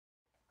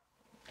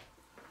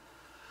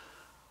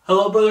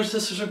Hello, brothers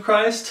and sisters in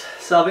Christ.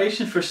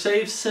 Salvation for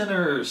saved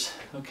sinners.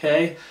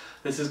 Okay,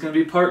 this is going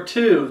to be part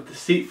 2,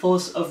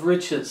 Deceitfulness of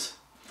riches.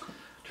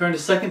 Turn to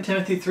 2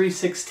 Timothy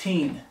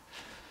 3:16.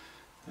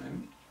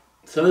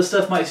 Some of this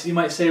stuff you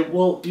might say,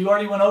 well, you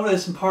already went over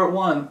this in part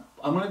 1.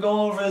 I'm going to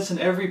go over this in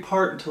every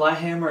part until I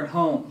hammer it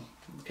home.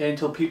 Okay,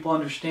 until people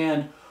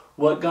understand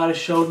what God has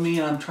showed me,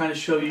 and I'm trying to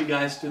show you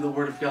guys through the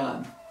Word of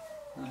God.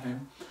 Okay.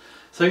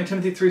 2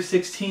 Timothy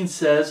 3:16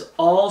 says,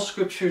 all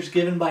Scripture is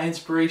given by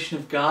inspiration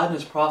of God and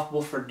is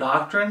profitable for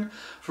doctrine,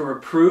 for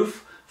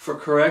reproof, for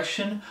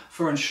correction,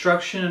 for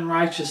instruction in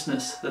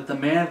righteousness, that the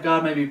man of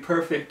God may be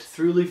perfect,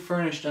 thoroughly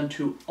furnished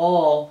unto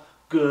all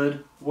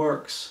good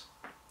works.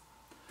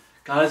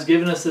 God has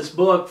given us this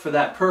book for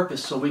that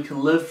purpose, so we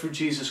can live for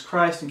Jesus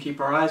Christ and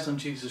keep our eyes on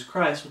Jesus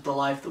Christ with the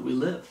life that we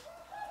live.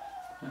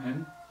 Okay.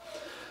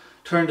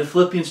 Turn to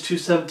Philippians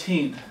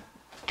 2:17.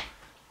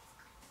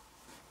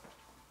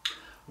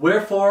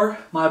 Wherefore,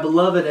 my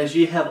beloved, as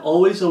ye have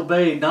always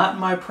obeyed, not in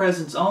my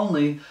presence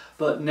only,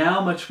 but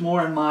now much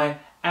more in my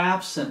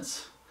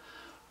absence.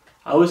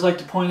 I always like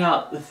to point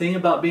out the thing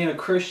about being a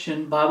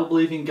Christian,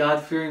 Bible-believing,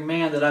 God-fearing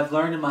man that I've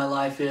learned in my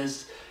life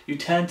is you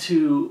tend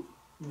to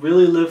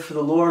really live for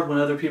the Lord when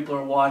other people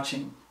are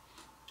watching.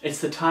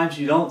 It's the times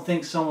you don't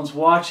think someone's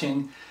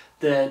watching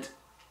that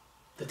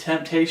the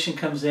temptation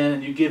comes in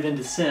and you give in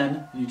to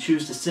sin, and you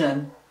choose to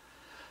sin,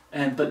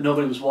 but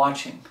nobody was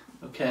watching.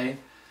 Okay?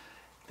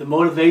 The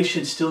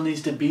motivation still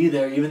needs to be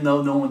there even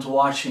though no one's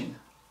watching.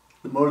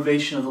 The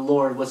motivation of the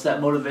Lord. What's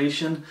that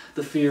motivation?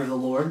 The fear of the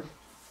Lord.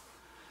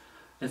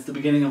 It's the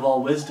beginning of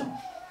all wisdom.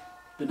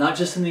 But not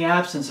just in the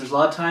absence. There's a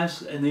lot of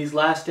times in these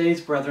last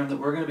days, brethren, that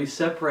we're going to be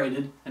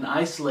separated and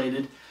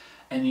isolated,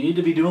 and you need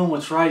to be doing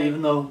what's right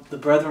even though the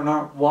brethren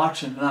aren't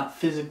watching, they're not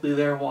physically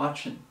there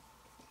watching.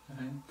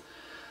 Okay?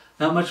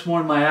 Not much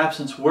more in my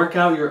absence. Work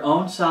out your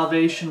own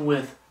salvation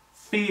with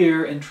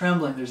fear and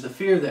trembling. There's the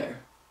fear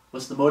there.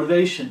 What's the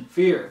motivation?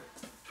 Fear.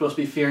 You're supposed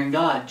to be fearing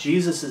God.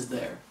 Jesus is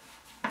there.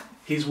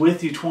 He's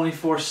with you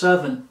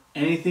 24/7.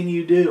 Anything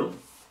you do.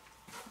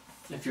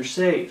 If you're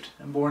saved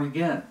and born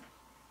again.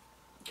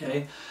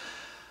 Okay.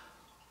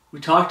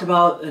 We talked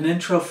about an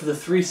intro for the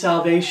 3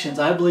 salvations.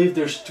 I believe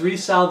there's 3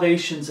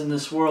 salvations in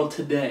this world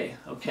today.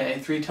 Okay.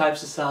 3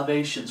 types of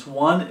salvations.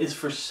 1 is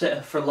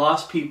for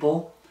lost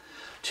people.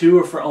 2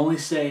 are for only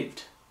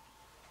saved.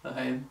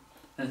 Okay.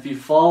 And if you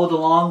followed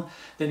along,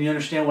 then you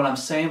understand what I'm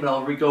saying, but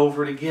I'll go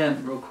over it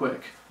again real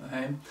quick.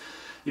 Okay?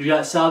 You've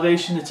got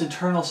salvation, it's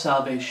eternal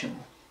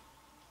salvation.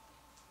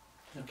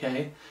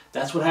 Okay?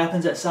 That's what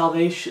happens at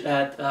salvation.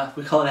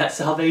 We call it at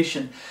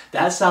salvation.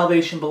 That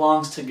salvation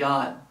belongs to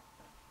God.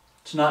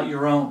 It's not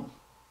your own.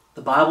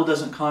 The Bible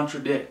doesn't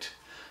contradict.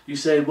 You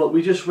say, what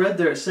we just read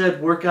there, it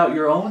said, work out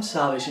your own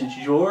salvation. It's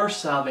your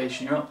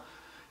salvation.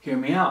 Hear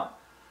me out.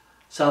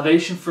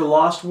 Salvation for a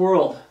lost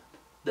world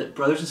that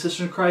brothers and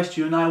sisters in Christ,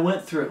 you and I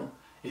went through,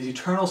 is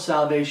eternal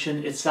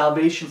salvation. It's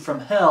salvation from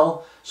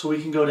hell so we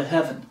can go to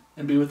heaven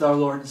and be with our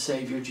Lord and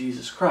Savior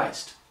Jesus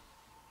Christ.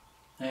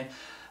 Okay?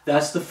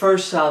 That's the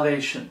first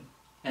salvation,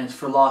 and it's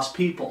for lost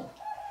people.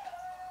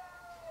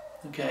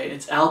 Okay?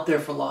 It's out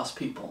there for lost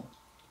people.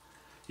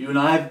 You and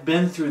I have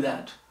been through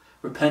that.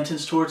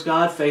 Repentance towards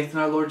God, faith in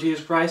our Lord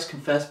Jesus Christ,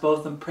 confess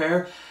both in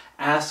prayer,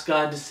 ask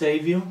God to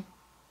save you.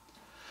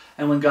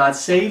 And when God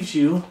saves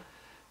you,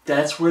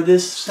 that's where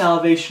this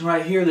salvation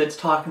right here that's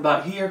talking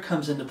about here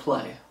comes into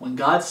play. When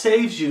God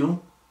saves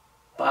you,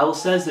 the Bible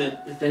says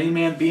that if any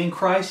man be in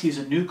Christ, he's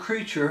a new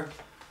creature.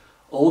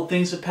 Old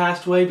things have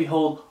passed away.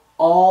 Behold,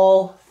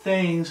 all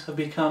things have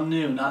become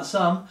new. Not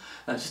some,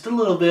 not just a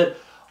little bit.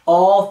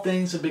 All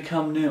things have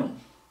become new.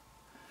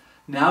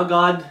 Now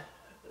God,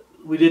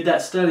 we did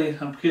that study.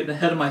 I'm getting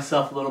ahead of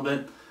myself a little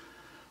bit.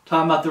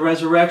 Talking about the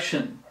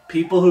resurrection.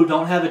 People who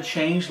don't have a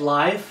changed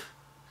life,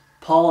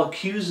 Paul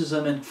accuses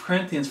them in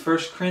Corinthians, 1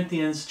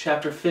 Corinthians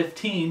chapter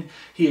 15,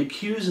 he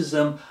accuses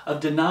them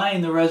of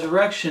denying the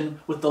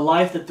resurrection with the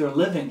life that they're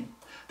living.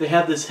 They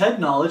have this head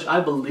knowledge, I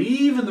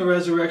believe in the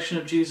resurrection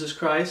of Jesus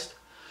Christ,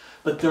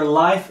 but their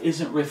life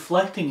isn't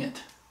reflecting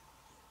it.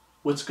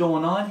 What's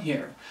going on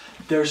here?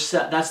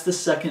 That's the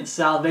second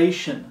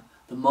salvation.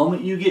 The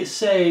moment you get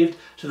saved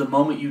to the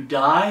moment you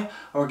die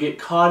or get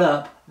caught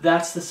up,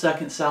 that's the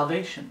second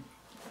salvation.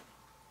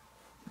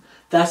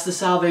 That's the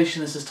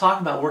salvation this is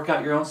talking about. Work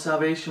out your own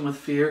salvation with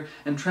fear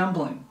and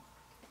trembling.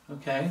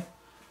 Okay?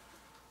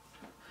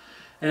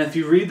 And if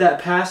you read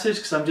that passage,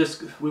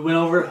 because we went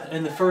over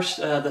in the first,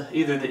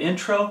 either the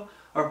intro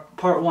or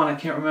part 1, I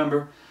can't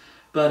remember.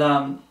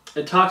 But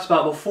it talks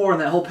about before in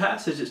that whole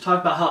passage, it's talking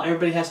about how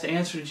everybody has to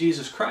answer to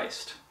Jesus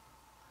Christ.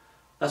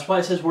 That's why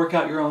it says work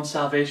out your own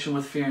salvation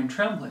with fear and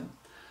trembling.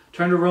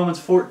 Turn to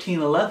Romans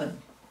 14:11.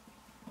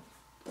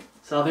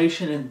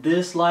 Salvation in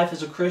this life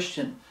as a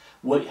Christian.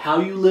 How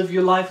you live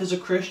your life as a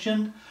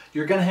Christian,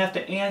 you're going to have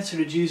to answer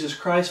to Jesus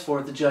Christ for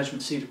at the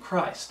judgment seat of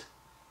Christ.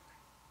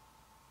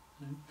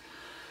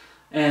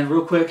 And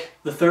real quick,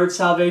 the third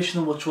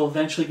salvation, which we'll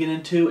eventually get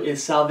into,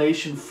 is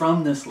salvation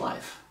from this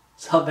life.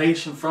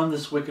 Salvation from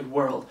this wicked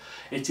world.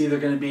 It's either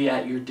going to be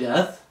at your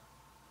death,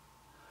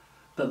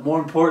 But more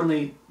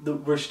importantly,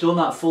 we're still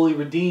not fully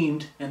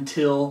redeemed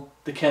until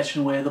the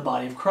catching away of the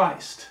body of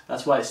Christ.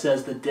 That's why it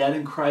says the dead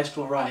in Christ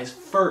will rise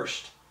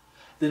first.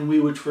 Then we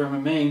which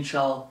remain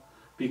shall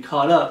be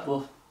caught up.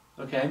 Well,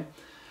 okay.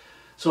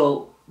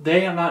 So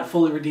they are not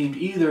fully redeemed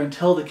either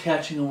until the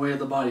catching away of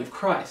the body of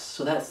Christ.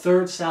 So that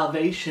third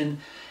salvation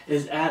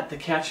is at the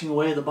catching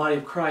away of the body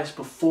of Christ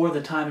before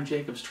the time of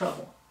Jacob's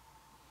trouble.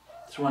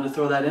 So I wanted to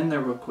throw that in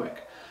there real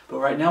quick. But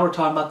right now we're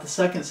talking about the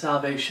second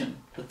salvation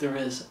that there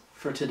is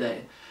for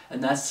today.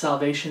 And that's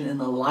salvation in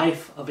the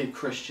life of a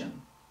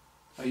Christian.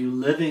 Are you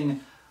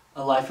living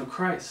a life of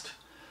Christ?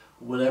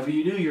 Whatever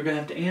you do, you're going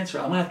to have to answer.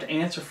 I'm going to have to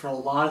answer for a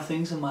lot of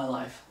things in my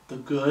life. The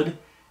good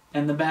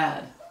and the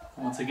bad.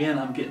 Once again,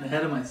 I'm getting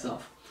ahead of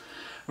myself.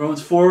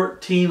 Romans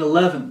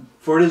 14:11.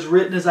 For it is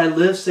written, as I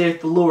live,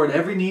 saith the Lord,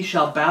 every knee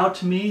shall bow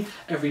to me,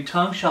 every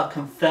tongue shall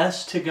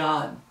confess to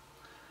God.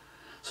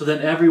 So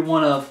then every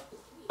one of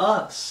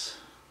us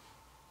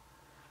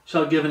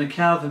shall give an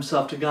account of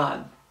himself to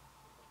God.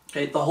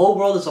 Okay, the whole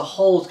world as a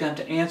whole is going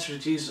to have to answer to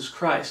Jesus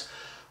Christ.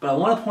 But I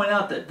want to point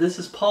out that this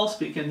is Paul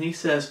speaking, and he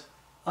says,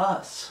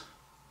 us.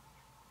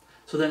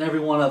 So then every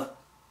one of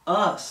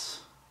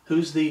us.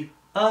 Who's the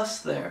us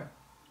there?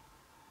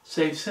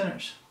 Saved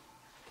sinners.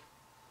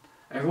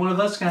 Every one of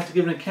us is going to have to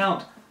give an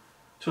account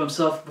to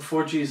himself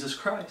before Jesus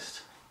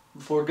Christ.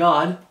 Before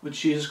God,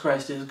 which Jesus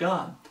Christ is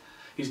God.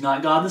 He's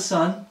not God the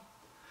Son.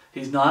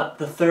 He's not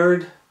the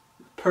third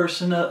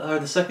person or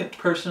the second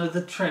person of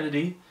the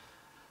Trinity.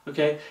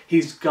 Okay?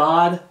 He's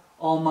God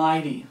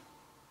Almighty.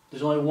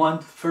 There's only one,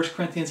 1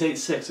 Corinthians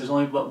 8:6. There's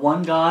only but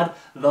one God,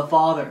 the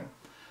Father.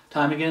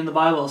 Time again in the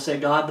Bible, it'll say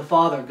God the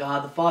Father,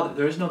 God the Father.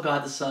 There is no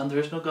God the Son. There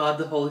is no God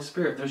the Holy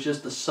Spirit. There's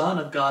just the Son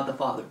of God the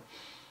Father.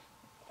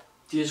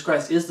 Jesus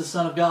Christ is the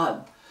Son of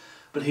God,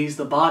 but He's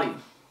the body.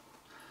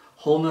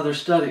 Whole nother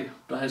study.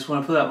 But I just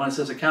want to put that when it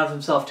says account of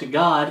himself to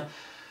God,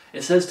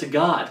 it says to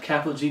God,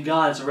 capital G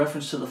God, is a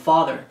reference to the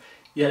Father.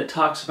 Yet it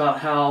talks about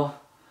how,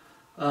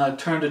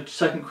 turn to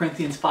 2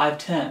 Corinthians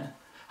 5:10,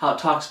 how it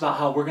talks about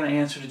how we're going to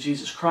answer to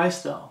Jesus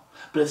Christ though.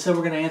 But it said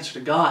we're going to answer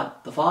to God,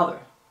 the Father.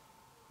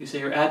 You say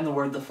you're adding the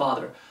word the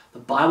Father. The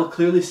Bible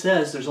clearly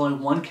says there's only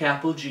one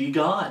capital G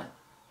God.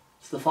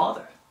 It's the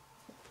Father.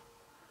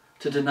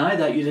 To deny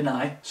that, you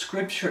deny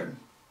Scripture.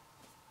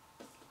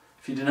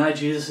 If you deny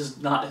Jesus is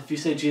not, if you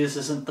say Jesus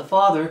isn't the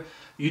Father,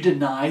 you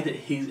deny that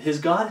His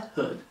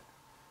Godhood.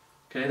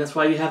 Okay, that's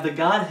why you have the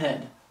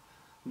Godhead,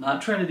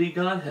 not Trinity,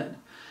 Godhead.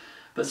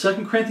 But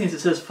 2 Corinthians, it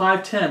says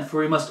 5:10,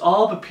 for we must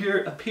all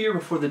appear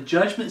before the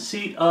judgment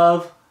seat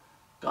of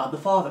God the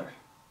Father.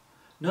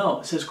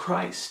 No, it says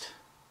Christ.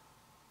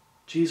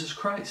 Jesus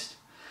Christ.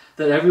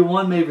 That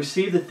everyone may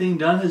receive the thing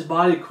done in his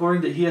body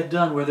according that he hath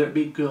done, whether it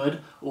be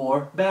good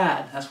or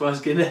bad. That's why I was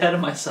getting ahead of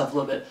myself a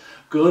little bit.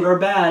 Good or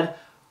bad,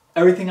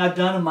 everything I've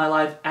done in my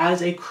life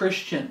as a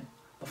Christian.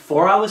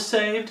 Before I was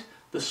saved,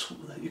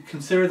 you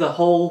consider the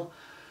whole,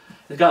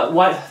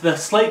 the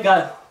slate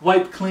got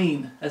wiped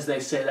clean, as they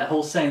say, that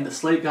whole saying, the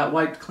slate got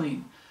wiped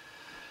clean.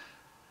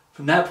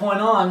 From that point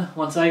on,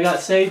 once I got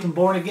saved and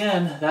born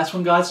again, that's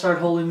when God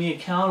started holding me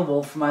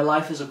accountable for my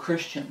life as a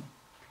Christian.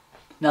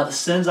 Now the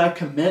sins I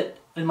commit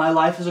in my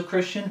life as a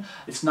Christian,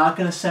 it's not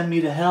going to send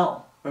me to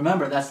hell.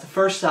 Remember, that's the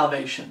first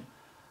salvation.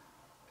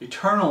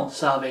 Eternal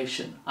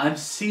salvation. I'm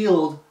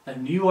sealed,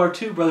 and you are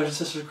too, brothers and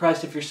sisters of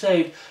Christ, if you're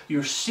saved,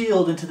 you're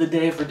sealed into the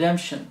day of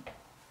redemption.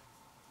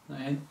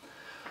 Right?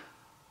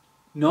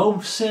 No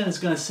sin is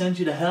going to send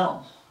you to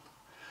hell.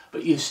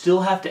 But you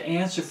still have to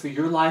answer for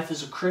your life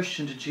as a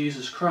Christian to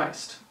Jesus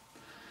Christ.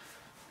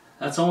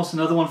 That's almost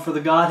another one for the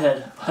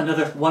Godhead.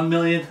 Another 1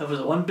 million, was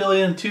it 1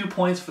 billion, 2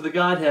 points for the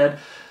Godhead,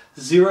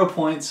 0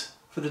 points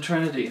for the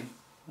Trinity.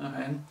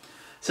 Okay. It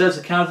says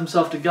account of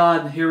himself to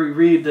God, and here we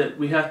read that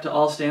we have to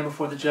all stand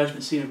before the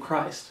judgment seat of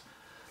Christ.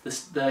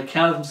 The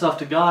account of himself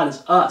to God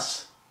is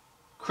us,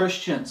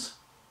 Christians,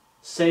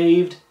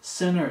 saved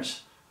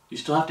sinners. You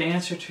still have to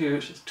answer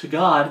to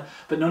God,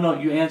 but no,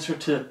 you answer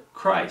to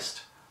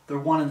Christ. They're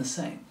one and the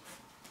same.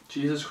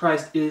 Jesus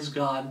Christ is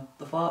God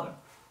the Father.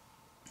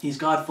 He's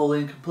God fully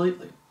and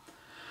completely.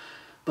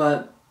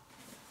 But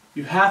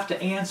you have to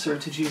answer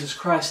to Jesus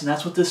Christ, and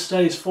that's what this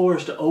study is for,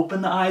 is to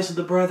open the eyes of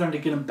the brethren, to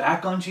get them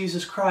back on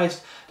Jesus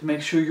Christ, to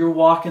make sure you're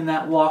walking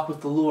that walk with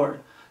the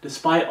Lord,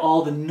 despite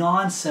all the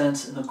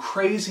nonsense and the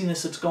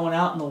craziness that's going on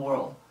out in the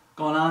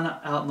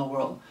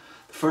world.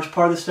 The first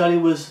part of the study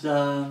was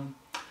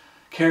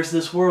cares of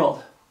this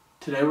world.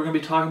 Today we're going to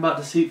be talking about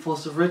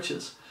deceitfulness of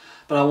riches.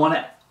 But I want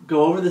to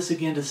go over this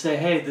again to say,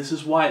 hey, this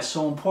is why it's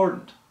so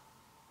important.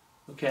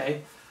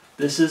 Okay?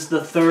 This is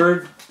the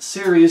third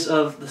series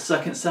of the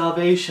second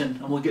salvation,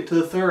 and we'll get to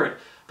the third.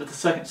 But the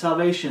second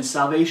salvation is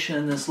salvation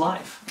in this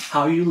life.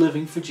 How are you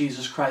living for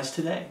Jesus Christ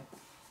today?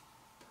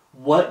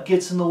 What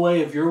gets in the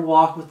way of your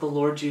walk with the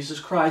Lord Jesus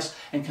Christ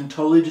and can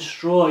totally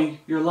destroy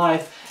your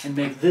life and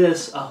make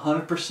this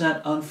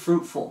 100%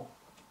 unfruitful?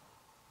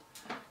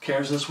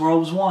 Cares of this world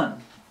was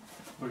one.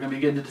 We're going to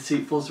be getting to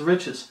deceitfulness of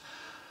riches.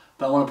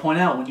 But I want to point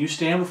out, when you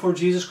stand before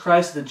Jesus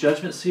Christ at the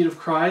judgment seat of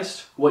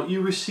Christ, what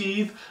you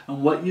receive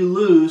and what you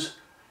lose,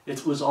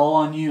 it was all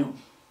on you.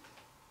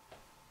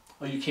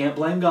 Oh, you can't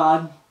blame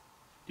God.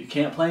 You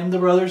can't blame the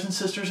brothers and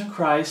sisters in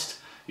Christ.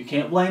 You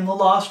can't blame the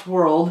lost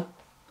world.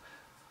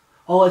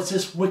 Oh, it's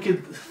just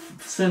wicked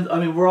sin. I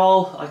mean, we're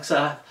all, like I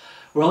said,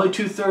 we're only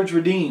 2/3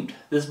 redeemed.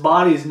 This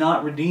body is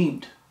not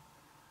redeemed.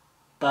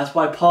 That's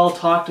why Paul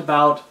talked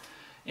about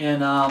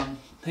in, I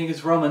think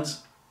it's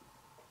Romans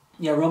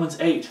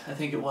 8, I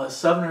think it was,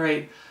 7 or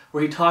 8,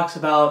 where he talks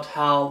about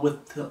how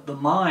with the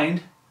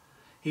mind,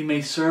 he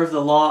may serve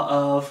the law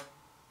of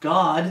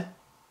God,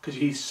 because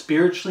he's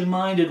spiritually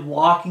minded,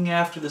 walking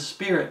after the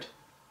Spirit.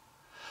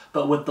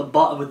 But with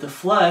the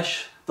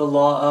flesh, the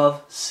law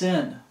of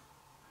sin.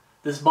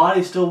 This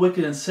body is still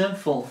wicked and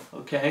sinful,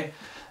 okay?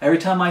 Every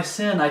time I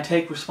sin, I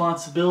take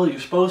responsibility.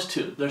 You're supposed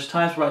to. There's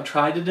times where I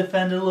try to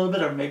defend it a little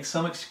bit or make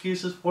some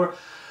excuses for it.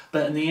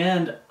 But in the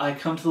end, I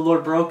come to the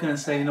Lord broken and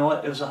say, you know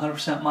what? It was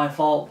 100% my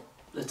fault.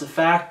 It's a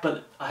fact,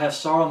 but I have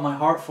sorrow in my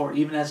heart for it,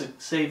 even as a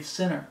saved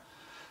sinner.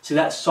 See,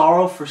 that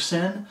sorrow for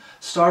sin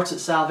starts at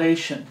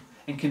salvation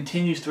and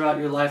continues throughout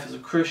your life as a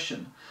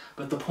Christian.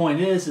 But the point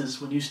is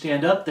when you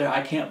stand up there,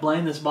 I can't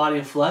blame this body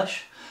of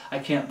flesh. I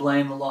can't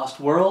blame the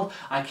lost world.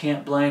 I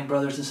can't blame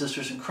brothers and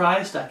sisters in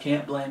Christ. I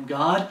can't blame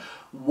God.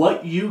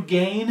 What you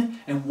gain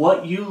and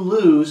what you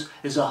lose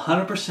is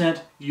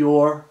 100%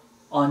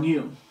 on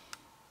you.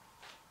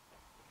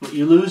 What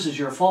you lose is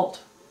your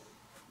fault.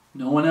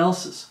 No one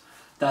else's.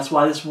 That's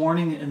why this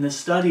warning in this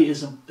study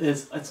is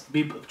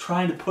me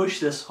trying to push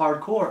this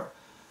hardcore.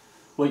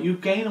 What you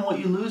gain and what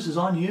you lose is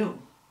on you.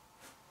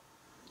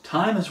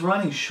 Time is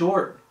running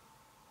short.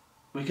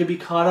 We could be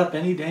caught up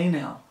any day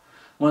now.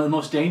 One of the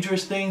most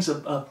dangerous things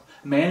a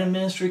man in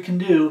ministry can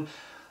do,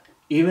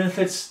 even if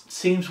it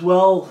seems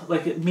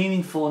like it's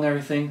meaningful and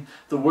everything,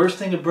 the worst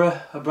thing a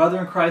brother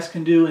in Christ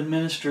can do in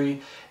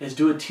ministry is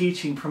do a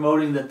teaching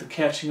promoting that the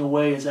catching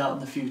away is out in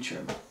the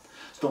future.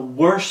 It's the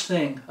worst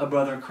thing a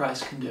brother in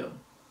Christ can do.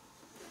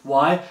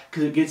 Why?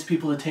 Because it gets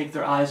people to take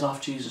their eyes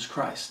off Jesus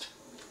Christ.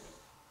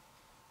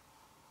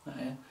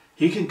 Right?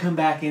 He can come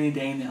back any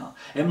day now.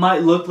 It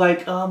might look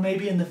like, oh,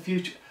 maybe in the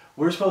future.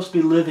 We're supposed to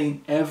be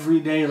living every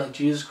day like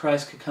Jesus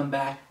Christ could come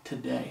back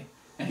today.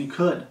 And He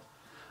could.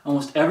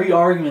 Almost every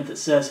argument that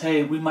says,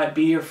 hey, we might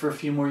be here for a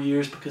few more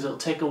years because it'll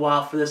take a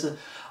while for this,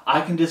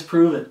 I can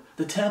disprove it.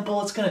 The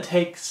temple, it's going to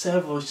take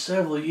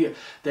several years.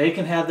 They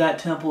can have that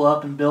temple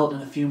up and built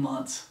in a few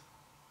months.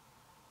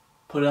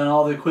 Put on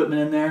all the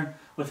equipment in there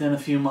within a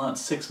few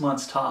months, 6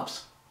 months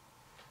tops.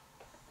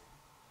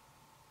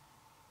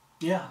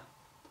 Yeah.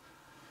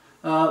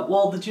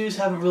 Well, the Jews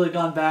haven't really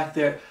gone back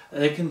there.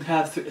 They can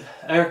have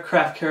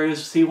aircraft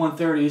carriers,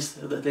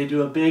 C-130s, that they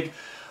do a big,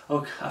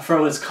 I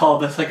forget what it's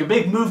called, but it's like a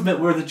big movement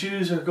where the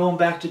Jews are going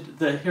back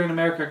to, here in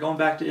America, are going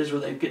back to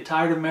Israel. They get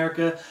tired of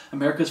America.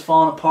 America's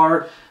falling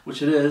apart,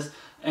 which it is,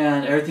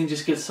 and everything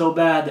just gets so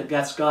bad that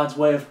that's God's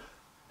way of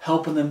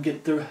helping them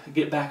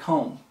get back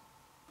home.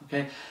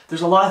 Okay?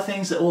 There's a lot of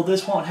things that, well,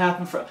 this won't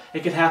happen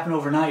it could happen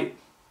overnight.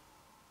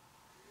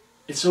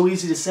 It's so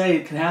easy to say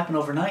it can happen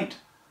overnight.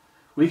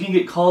 We can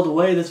get called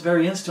away this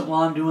very instant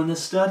while I'm doing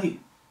this study.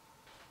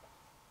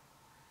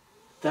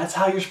 That's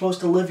how you're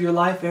supposed to live your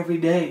life every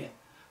day.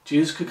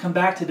 Jesus could come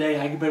back today.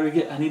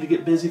 I need to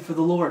get busy for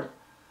the Lord.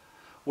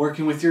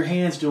 Working with your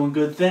hands, doing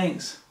good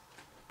things.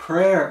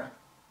 Prayer,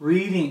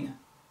 reading,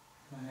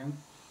 right?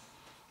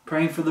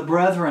 Praying for the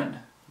brethren,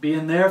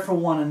 being there for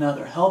one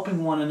another,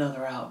 helping one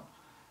another out.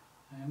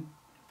 Right?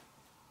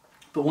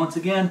 But once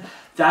again,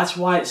 that's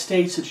why it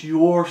states it's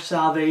your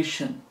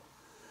salvation.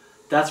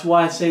 That's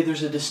why I say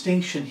there's a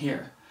distinction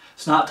here.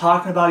 It's not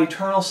talking about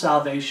eternal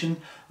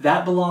salvation.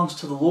 That belongs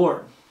to the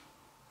Lord.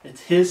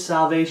 It's His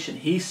salvation.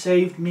 He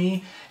saved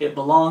me. It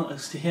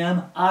belongs to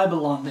Him. I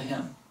belong to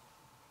Him.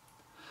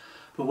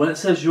 But when it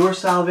says your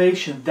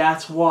salvation,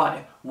 that's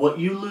why. What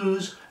you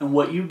lose and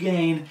what you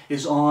gain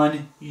is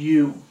on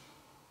you.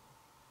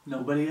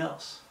 Nobody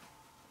else.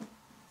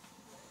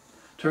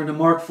 Turn to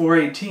Mark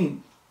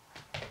 4:18.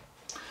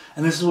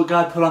 And this is what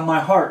God put on my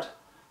heart.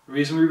 The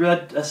reason we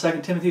read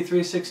 2 Timothy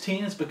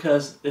 3:16 is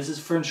because this is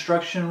for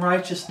instruction in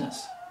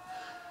righteousness.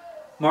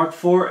 Mark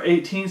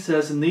 4:18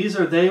 says, and these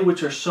are they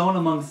which are sown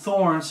among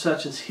thorns,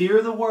 such as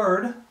hear the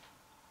word,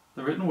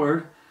 the written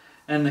word,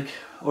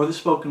 or the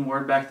spoken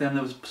word. Back then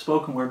there was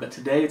spoken word, but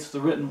today it's the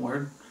written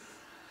word.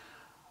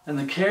 And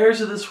the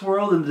cares of this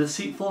world and the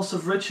deceitfulness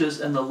of riches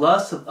and the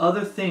lust of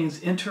other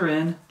things enter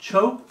in,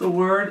 choke the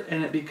word,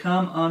 and it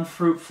become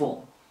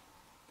unfruitful.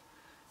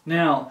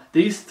 Now,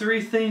 these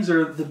three things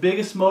are the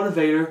biggest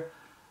motivator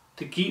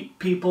to keep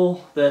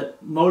people,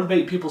 that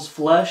motivate people's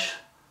flesh,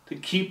 to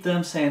keep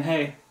them saying,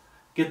 hey,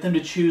 get them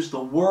to choose the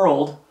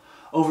world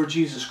over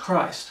Jesus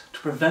Christ, to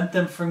prevent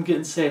them from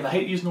getting saved. I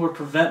hate using the word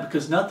prevent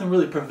because nothing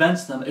really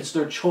prevents them. It's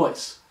their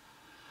choice.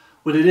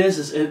 What it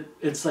is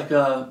it's like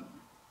a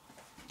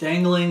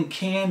dangling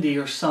candy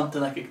or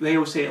something. They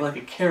always say it like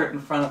a carrot in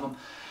front of them.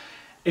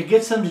 It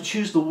gets them to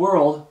choose the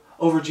world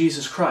over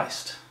Jesus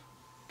Christ.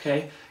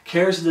 Okay?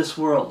 Cares of this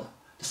world,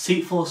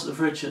 deceitfulness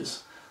of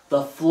riches,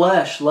 the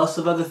flesh, lust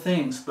of other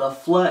things. The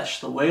flesh,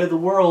 the way of the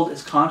world,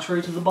 is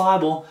contrary to the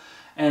Bible,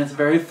 and it's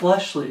very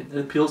fleshly. It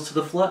appeals to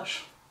the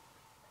flesh.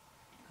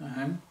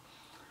 Alright?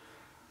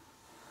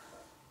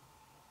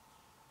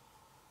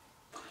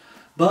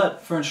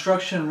 but for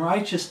instruction in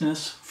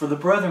righteousness for the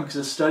brethren, because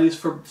the study is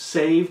for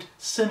saved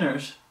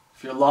sinners.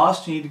 If you're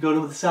lost, you need to go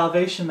to the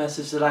salvation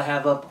message that I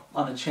have up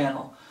on the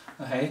channel.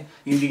 Okay?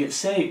 You need to get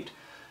saved.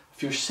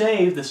 If you're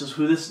saved, this is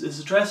who this is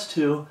addressed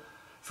to.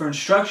 For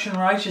instruction in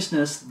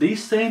righteousness,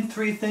 these same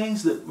three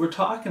things that we're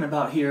talking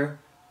about here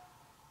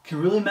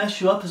can really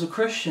mess you up as a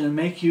Christian and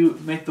make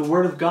the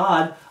Word of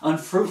God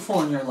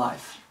unfruitful in your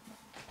life.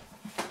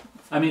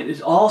 I mean, it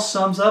all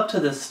sums up to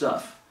this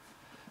stuff.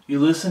 You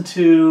listen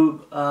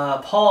to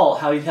Paul,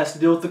 how he has to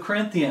deal with the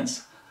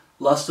Corinthians.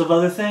 Lust of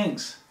other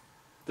things.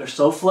 They're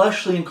so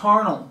fleshly and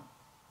carnal.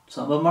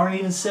 Some of them aren't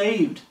even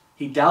saved.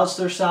 He doubts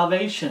their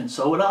salvation.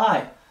 So would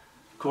I,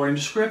 according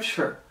to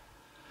Scripture.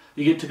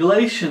 You get to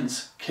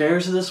Galatians,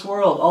 cares of this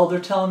world. Oh, they're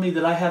telling me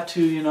that I have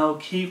to,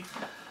 keep...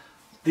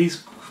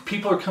 These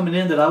people are coming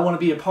in that I want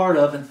to be a part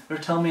of, and they're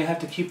telling me I have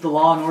to keep the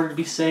law in order to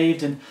be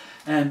saved, and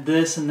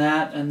this and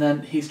that. And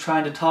then he's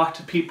trying to talk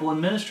to people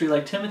in ministry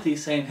like Timothy,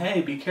 saying,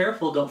 hey, be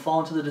careful, don't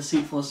fall into the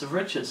deceitfulness of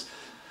riches.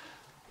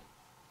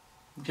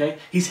 Okay?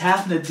 He's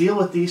having to deal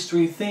with these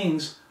three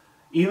things,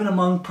 even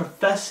among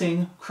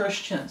professing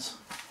Christians.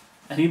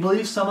 And he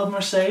believes some of them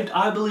are saved.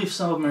 I believe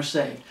some of them are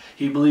saved.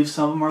 He believes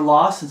some of them are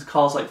lost, and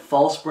calls like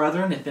false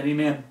brethren. If any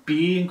man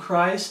be in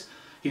Christ,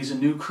 he's a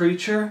new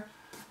creature.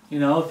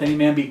 If any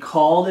man be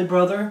called a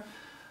brother,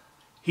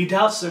 he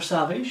doubts their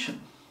salvation.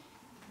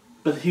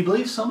 But he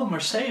believes some of them are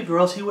saved, or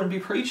else he wouldn't be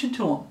preaching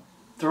to them.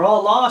 If they're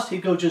all lost,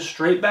 he'd go just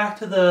straight back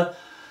to the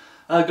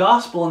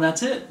gospel, and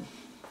that's it.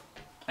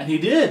 And he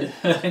did.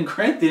 In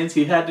Corinthians,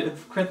 he had to,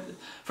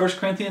 1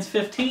 Corinthians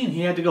 15,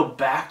 he had to go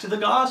back to the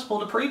gospel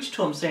to preach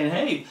to them, saying,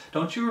 hey,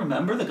 don't you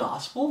remember the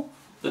gospel?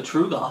 The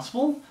true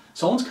gospel?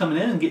 Someone's coming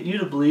in and getting you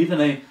to believe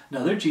in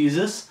another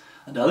Jesus,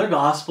 another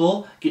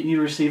gospel, getting you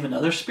to receive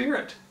another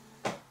spirit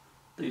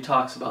that he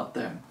talks about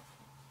there.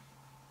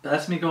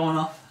 That's me going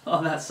off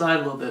on that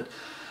side a little bit.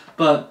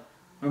 But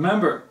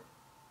remember,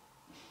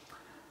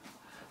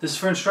 this is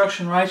for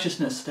instruction in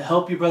righteousness, to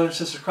help you, brothers and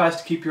sisters of Christ,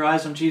 to keep your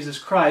eyes on Jesus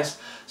Christ.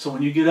 So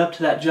when you get up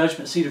to that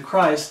judgment seat of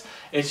Christ,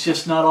 it's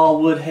just not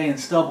all wood, hay, and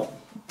stubble.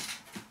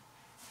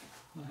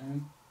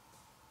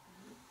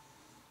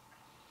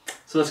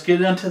 So let's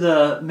get into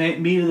the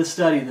meat of the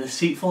study, the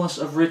deceitfulness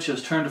of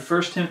riches. Turn to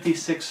 1 Timothy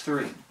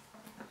 6:3.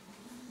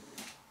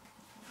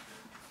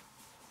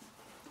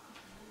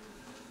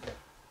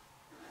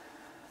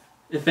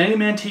 If any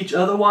man teach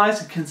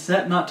otherwise and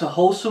consent not to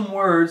wholesome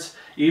words,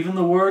 even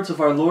the words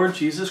of our Lord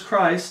Jesus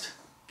Christ,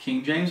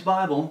 King James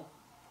Bible,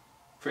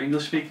 for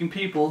English-speaking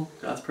people,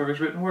 God's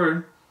perfect written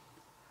word,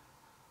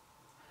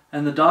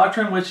 and the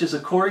doctrine which is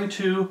according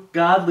to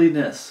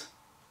godliness.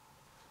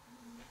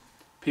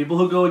 People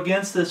who go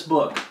against this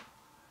book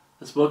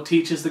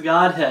teaches the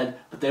Godhead,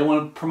 but they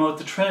want to promote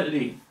the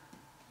Trinity.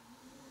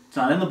 It's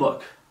not in the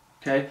book.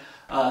 Okay?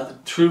 The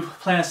true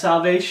plan of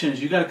salvation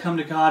is you got to come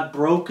to God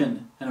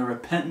broken in a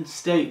repentant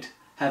state,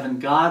 having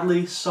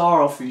godly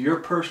sorrow for your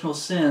personal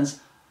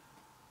sins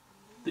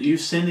that you've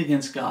sinned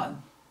against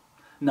God.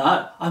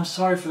 Not, I'm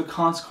sorry for the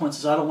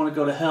consequences, I don't want to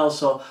go to hell,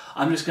 so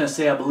I'm just going to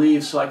say I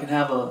believe so I can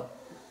have a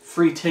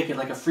free ticket,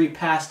 like a free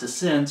pass to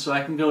sin, so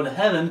I can go to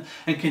heaven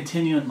and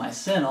continue in my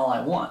sin all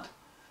I want.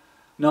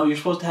 No, you're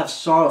supposed to have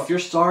sorrow. If you're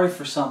sorry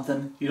for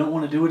something, you don't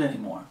want to do it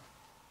anymore.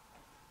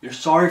 You're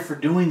sorry for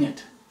doing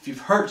it. If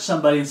you've hurt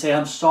somebody and say,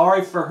 I'm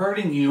sorry for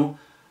hurting you,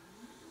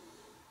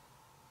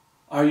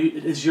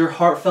 is your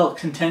heartfelt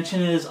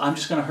contention is, I'm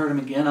just going to hurt him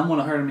again, I want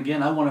to hurt him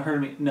again, I want to hurt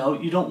him again.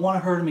 No, you don't want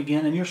to hurt him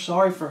again, and you're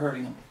sorry for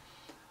hurting him.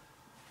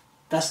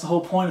 That's the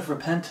whole point of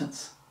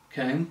repentance.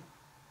 Okay?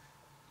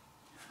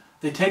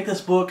 They take this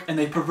book and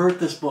they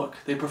pervert this book.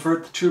 They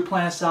pervert the true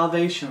plan of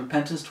salvation,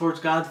 repentance towards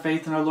God,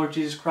 faith in our Lord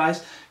Jesus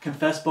Christ,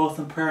 confess both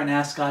in prayer and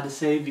ask God to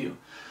save you.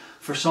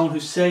 For someone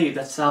who's saved,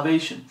 that's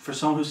salvation. For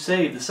someone who's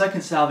saved, the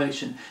second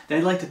salvation,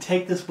 they like to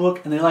take this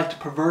book and they like to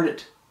pervert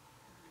it.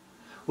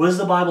 What does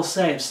the Bible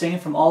say? Abstain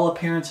from all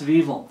appearance of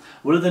evil.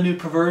 What do the new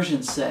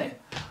perversions say?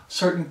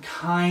 Certain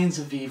kinds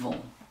of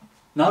evil.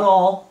 Not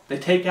all. They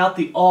take out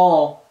the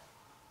all.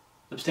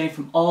 Abstain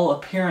from all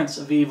appearance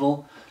of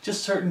evil.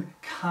 Just certain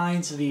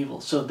kinds of evil.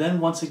 So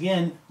then once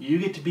again, you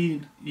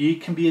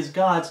can be as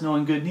gods,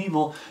 knowing good and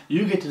evil.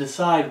 You get to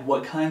decide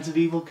what kinds of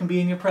evil can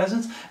be in your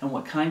presence and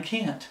what kind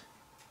can't.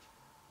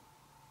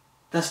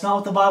 That's not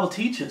what the Bible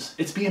teaches.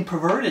 It's being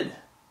perverted.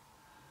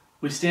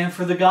 We stand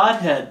for the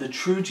Godhead, the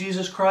true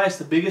Jesus Christ.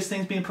 The biggest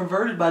things being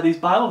perverted by these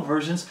Bible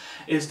versions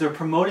is they're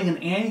promoting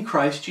an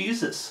Antichrist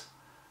Jesus.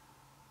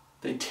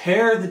 They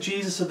tear the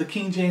Jesus of the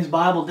King James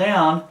Bible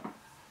down.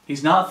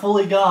 He's not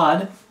fully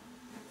God.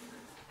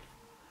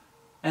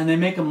 And they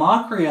make a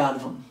mockery out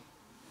of him.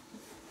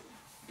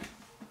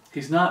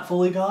 He's not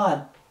fully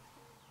God.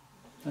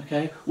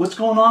 Okay? What's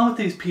going on with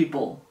these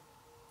people?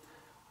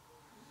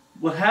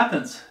 What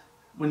happens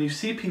when you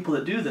see people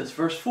that do this?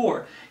 Verse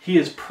 4. He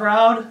is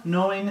proud,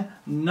 knowing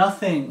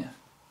nothing,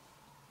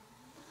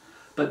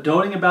 but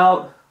doting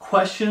about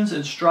questions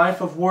and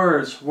strife of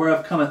words,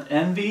 whereof cometh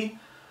envy,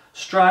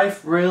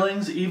 strife,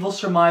 railings, evil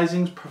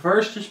surmisings,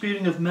 perverse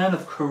disputing of men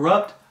of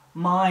corrupt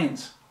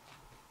minds.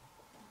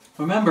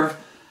 Remember,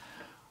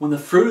 When the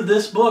fruit of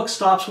this book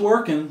stops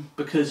working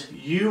because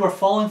you are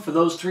falling for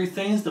those three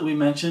things that we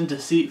mentioned,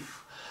 deceit,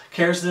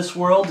 cares of this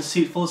world,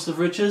 deceitfulness of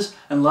riches,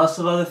 and lust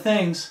of other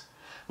things,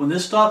 when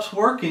this stops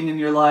working in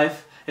your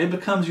life, it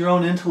becomes your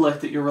own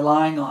intellect that you're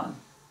relying on.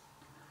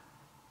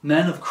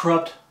 Men of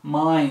corrupt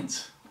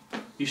minds.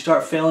 You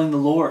start failing the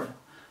Lord.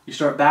 You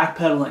start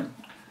backpedaling.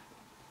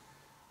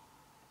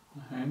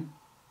 Okay.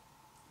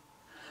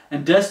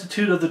 And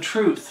destitute of the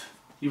truth.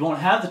 You won't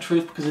have the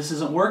truth because this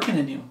isn't working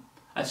in you.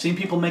 I've seen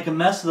people make a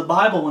mess of the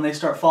Bible when they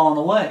start falling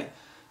away.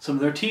 Some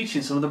of their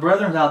teachings, some of the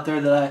brethren out there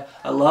that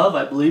I love,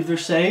 I believe they're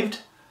saved.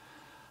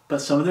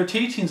 But some of their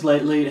teachings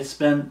lately, it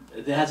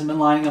hasn't been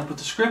lining up with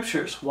the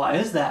Scriptures. Why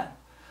is that?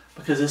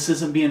 Because this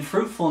isn't being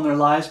fruitful in their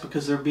lives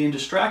because they're being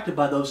distracted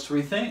by those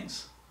three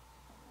things.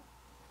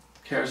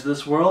 Cares of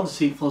this world,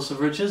 deceitfulness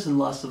of riches, and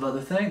lust of other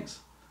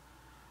things.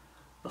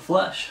 The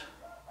flesh.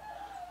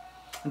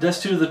 And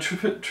destitute of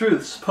the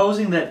truth,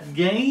 supposing that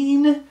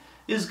gain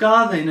is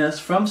godliness,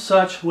 from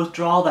such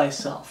withdraw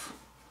thyself.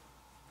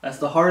 That's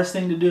the hardest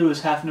thing to do,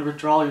 is having to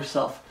withdraw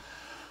yourself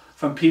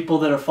from people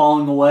that are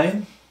falling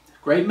away.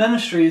 Great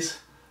ministries,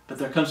 but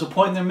there comes a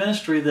point in their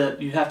ministry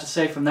that you have to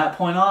say from that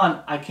point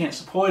on, I can't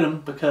support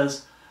him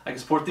because I can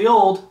support the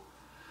old,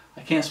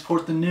 I can't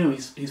support the new.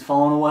 He's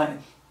fallen away.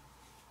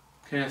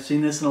 Okay, I've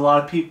seen this in a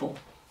lot of people.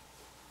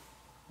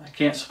 I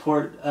can't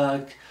support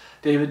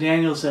David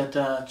Daniels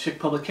at Chick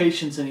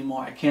Publications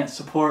anymore. I can't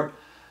support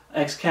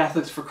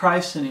ex-Catholics for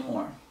Christ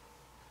anymore.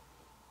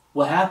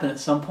 What happened at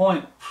some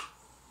point?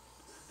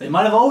 They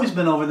might have always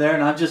been over there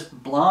and I'm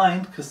just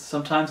blind because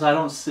sometimes I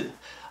don't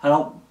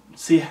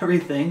see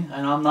everything,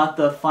 and I'm not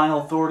the final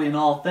authority in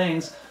all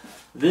things.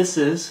 This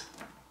is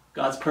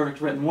God's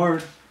perfect written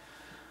word.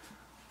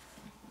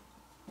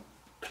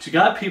 But you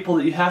got people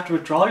that you have to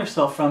withdraw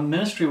yourself from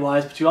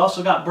ministry-wise, but you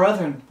also got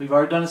brethren. We've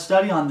already done a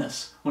study on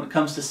this when it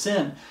comes to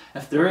sin.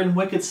 If they're in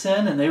wicked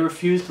sin and they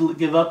refuse to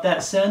give up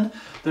that sin,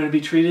 they're to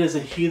be treated as a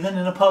heathen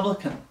and a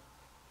publican.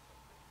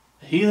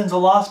 A heathen's a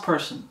lost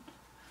person.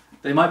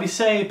 They might be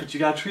saved, but you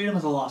got to treat them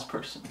as a lost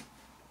person.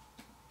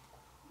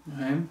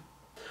 Okay?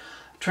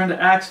 Turn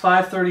to Acts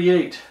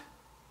 5:38.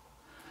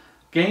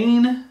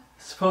 Gain,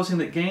 supposing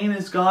that gain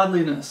is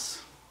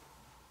godliness.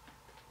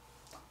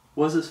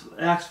 What does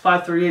Acts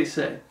 5:38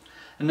 say?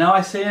 And now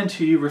I say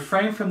unto you,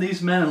 refrain from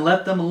these men and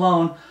let them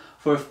alone,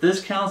 for if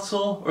this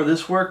counsel or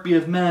this work be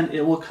of men,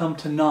 it will come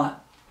to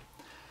naught.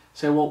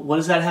 Say, well, what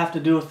does that have to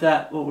do with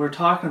that, what we're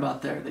talking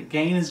about there? That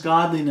gain is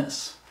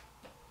godliness.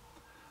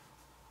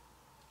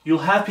 You'll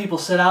have people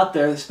sit out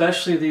there,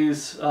 especially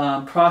these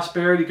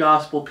prosperity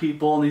gospel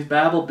people and these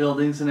Babel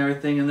buildings and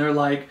everything, and they're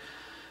like,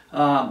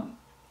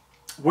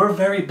 we're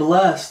very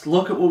blessed.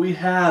 Look at what we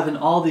have and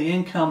all the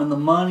income and the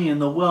money and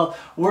the wealth.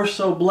 We're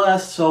so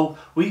blessed, so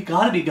we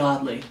got to be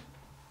godly.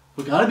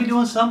 We got to be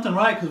doing something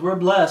right because we're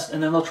blessed.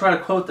 And then they'll try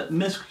to quote that,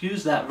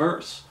 misuse that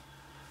verse.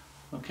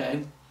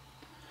 Okay?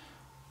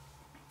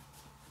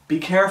 Be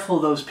careful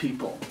of those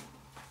people.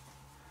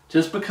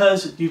 Just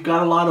because you've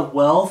got a lot of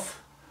wealth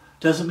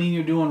doesn't mean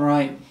you're doing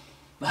right.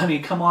 I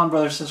mean, come on,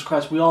 brothers and sisters in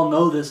Christ. We all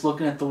know this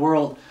looking at the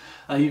world.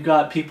 You've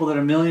got people that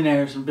are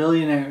millionaires and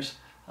billionaires.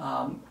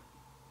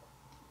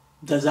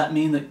 Does that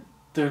mean that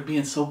they're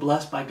being so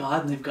blessed by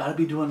God and they've got to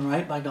be doing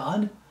right by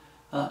God?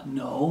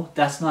 No,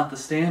 that's not the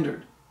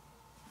standard.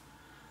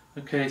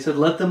 Okay, he said,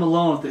 let them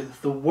alone.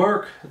 If the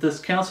work, if this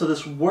counsel,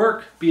 this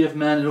work be of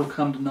men, it'll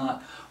come to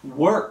naught.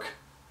 Work.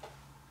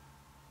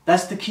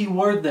 That's the key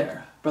word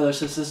there.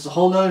 Brothers and sisters, this is a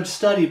whole other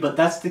study, but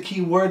that's the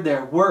key word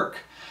there, work.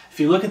 If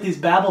you look at these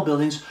Babel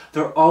buildings,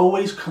 they're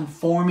always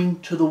conforming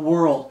to the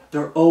world.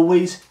 They're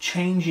always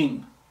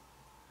changing.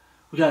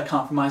 We got to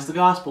compromise the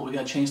gospel. We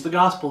got to change the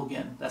gospel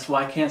again. That's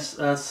why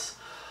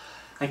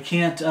I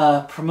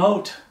can't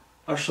promote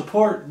or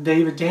support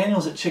David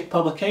Daniels at Chick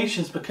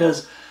Publications,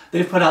 because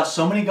they've put out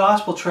so many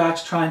gospel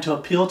tracts trying to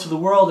appeal to the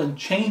world and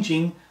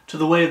changing to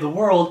the way of the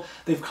world.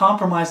 They've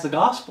compromised the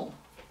gospel.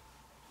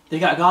 They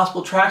got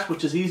gospel tracts,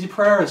 which is easy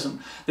prayerism.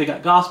 They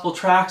got gospel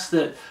tracts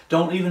that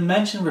don't even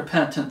mention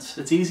repentance.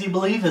 It's easy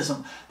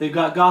believism. They've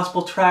got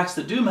gospel tracts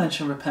that do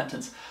mention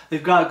repentance.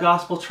 They've got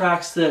gospel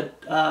tracts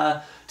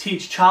that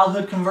teach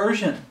childhood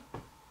conversion.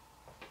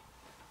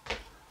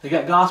 They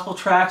got gospel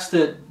tracts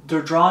that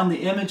they're drawing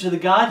the image of the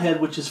Godhead,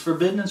 which is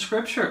forbidden in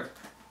Scripture.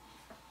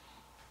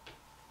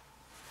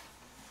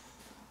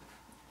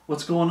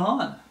 What's going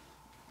on?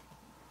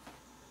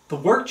 The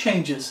work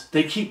changes.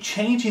 They keep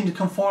changing to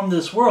conform to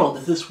this world.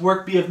 If this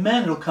work be of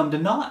men, it'll come to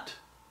naught.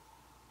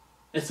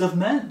 It's of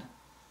men.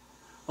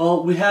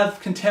 Well, we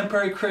have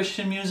contemporary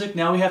Christian music.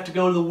 Now we have to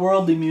go to the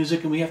worldly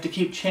music, and we have to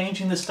keep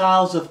changing the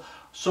styles of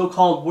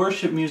so-called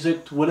worship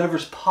music to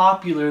whatever's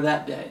popular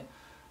that day,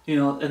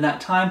 in that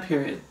time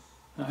period.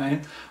 All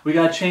right? We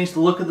got to change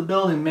the look of the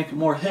building, make it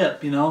more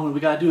hip, and we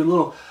got to do a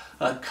little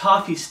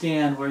coffee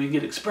stand where you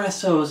get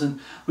espressos, and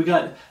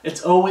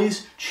it's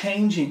always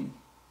changing.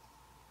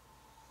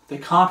 They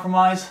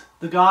compromise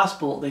the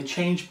gospel. They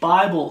change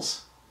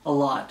Bibles a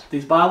lot.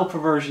 These Bible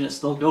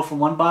perversionists, they'll go from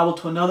one Bible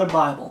to another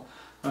Bible.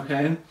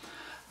 Okay?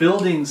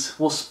 Buildings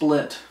will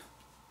split.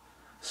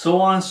 so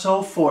on and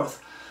so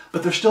forth.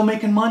 But they're still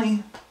making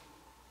money.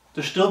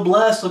 They're still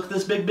blessed. Look at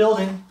this big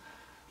building.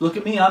 Look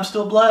at me, I'm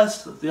still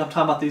blessed. I'm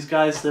talking about these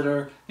guys that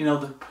are, you know,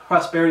 the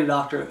prosperity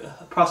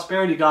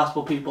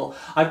gospel people.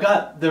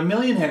 They're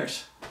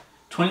millionaires.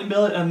 $20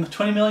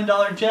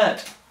 million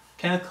jet.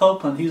 Kenneth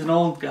Copeland, he's an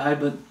old guy,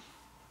 but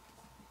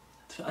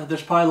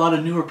there's probably a lot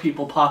of newer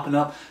people popping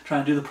up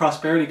trying to do the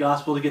prosperity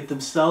gospel to get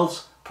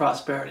themselves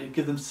prosperity,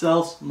 give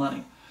themselves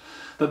money.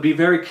 But be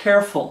very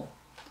careful,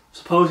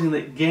 supposing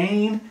that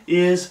gain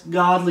is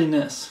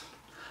godliness.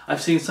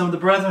 I've seen some of the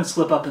brethren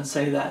slip up and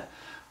say that.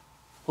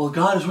 Well,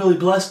 God has really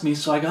blessed me,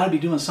 so I got to be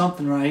doing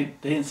something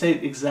right. They didn't say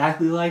it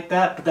exactly like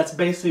that, but that's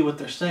basically what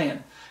they're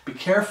saying. Be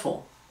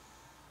careful.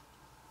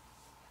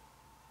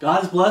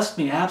 God has blessed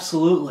me,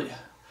 absolutely.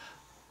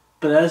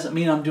 But that doesn't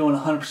mean I'm doing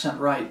 100%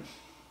 right.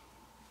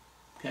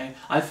 Okay?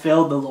 I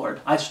failed the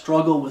Lord. I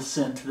struggle with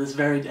sin to this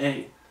very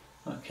day.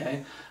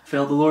 Okay? I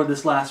failed the Lord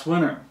this last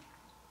winter.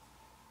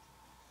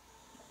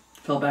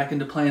 Fell back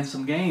into playing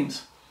some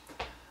games.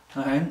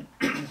 Alright?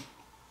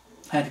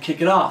 Had to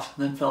kick it off.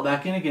 Then fell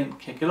back in again,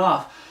 kick it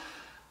off.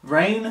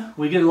 Rain,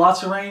 we get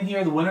lots of rain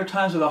here. The winter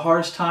times are the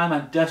hardest time. I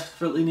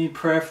desperately need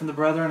prayer from the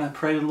brethren. I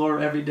pray to the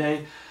Lord every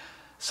day.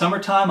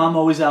 Summertime, I'm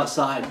always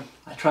outside.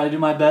 I try to do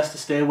my best to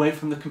stay away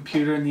from the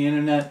computer and the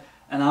internet,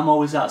 and I'm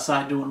always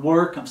outside doing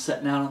work. I'm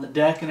sitting out on the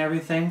deck and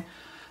everything.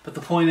 But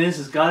the point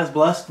is God has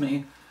blessed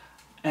me,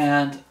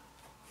 and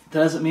that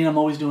doesn't mean I'm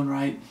always doing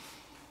right.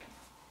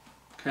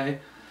 Okay?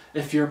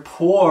 If you're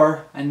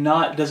poor and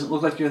doesn't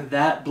look like you're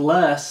that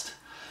blessed,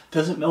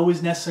 doesn't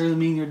always necessarily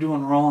mean you're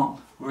doing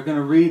wrong. We're going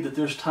to read that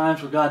there's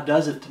times where God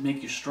does it to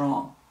make you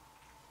strong.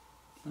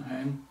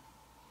 Okay?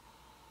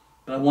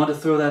 But I want to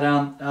throw that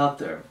out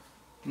there.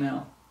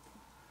 Now,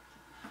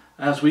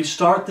 as we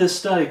start this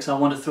study, because I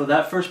want to throw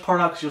that first part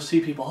out, because you'll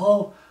see people,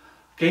 oh,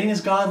 gain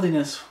is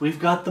godliness. We've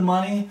got the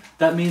money.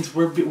 That means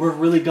we're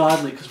really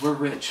godly because we're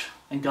rich.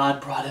 And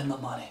God brought in the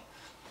money.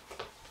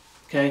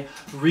 Okay?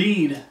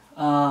 Read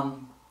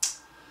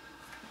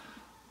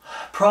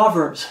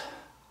Proverbs.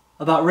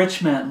 About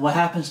rich men. What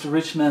happens to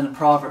rich men in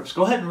Proverbs?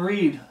 Go ahead and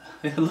read.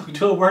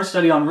 Do a word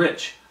study on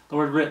rich. The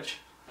word rich.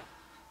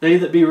 They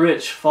that be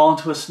rich fall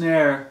into a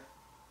snare.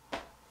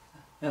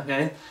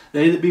 Okay?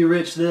 They that be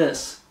rich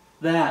this,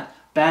 that.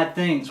 Bad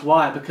things.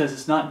 Why? Because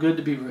it's not good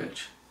to be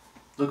rich.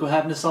 Look what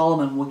happened to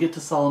Solomon. We'll get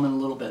to Solomon in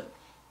a little bit.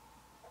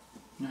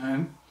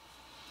 Okay?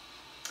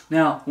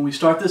 Now, when we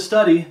start this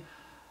study,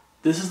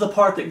 this is the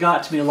part that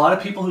got to me. A lot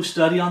of people who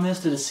study on this,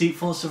 the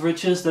deceitfulness of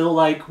riches, they'll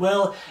like,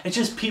 well, it's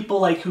just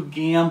people like who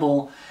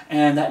gamble,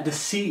 and that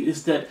deceit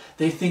is that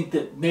they think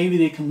that maybe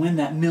they can win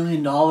that $1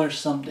 million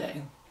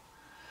someday.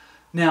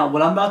 Now,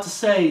 what I'm about to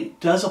say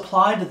does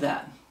apply to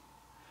that,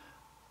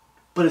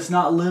 but it's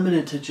not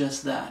limited to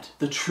just that.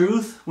 The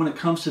truth when it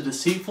comes to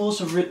deceitfulness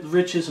of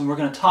riches, and we're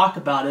going to talk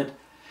about it,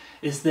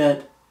 is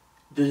that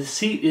the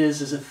deceit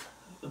is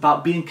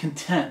about being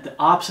content, the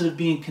opposite of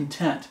being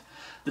content.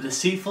 The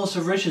deceitfulness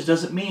of riches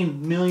doesn't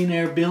mean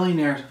millionaire,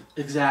 billionaire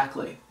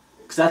exactly.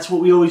 Because that's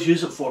what we always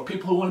use it for.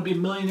 People who want to be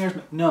millionaires.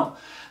 No.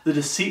 The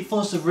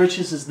deceitfulness of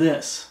riches is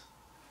this.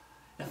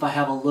 If I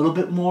have a little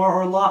bit more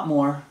or a lot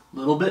more,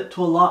 little bit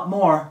to a lot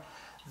more,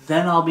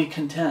 then I'll be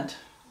content.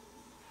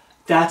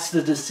 That's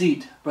the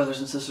deceit, brothers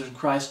and sisters in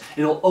Christ.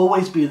 It'll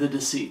always be the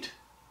deceit.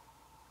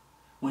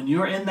 When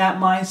you're in that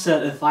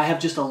mindset, if I have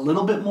just a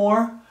little bit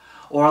more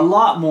or a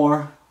lot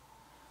more,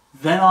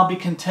 then I'll be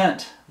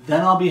content.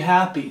 Then I'll be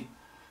happy.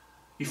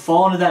 You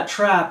fall into that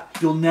trap,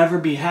 you'll never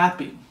be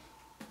happy.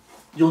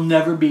 You'll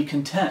never be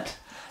content.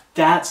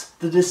 That's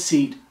the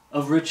deceit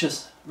of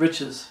riches.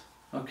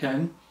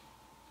 Okay?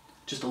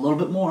 Just a little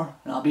bit more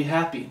and I'll be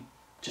happy.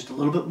 Just a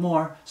little bit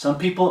more. Some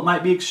people it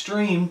might be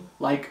extreme,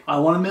 like I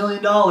want $1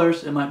 million.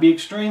 It might be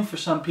extreme for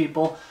some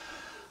people.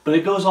 But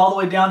it goes all the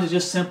way down to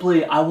just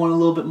simply, I want a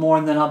little bit more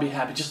and then I'll be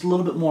happy. Just a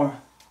little bit more.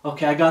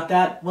 Okay, I got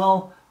that?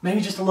 Well,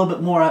 maybe just a little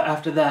bit more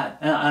after that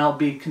and I'll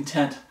be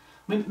content.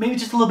 Maybe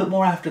just a little bit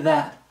more after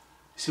that.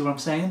 See what I'm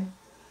saying?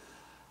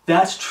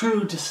 That's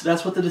true.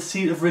 That's what the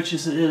deceit of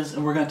riches is,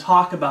 and we're going to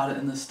talk about it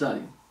in this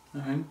study.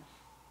 All right?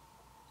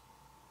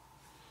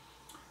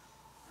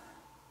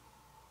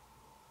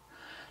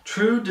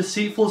 True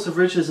deceitfulness of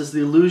riches is the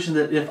illusion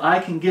that if I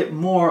can get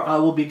more, I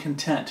will be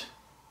content.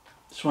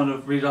 Just wanted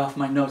to read off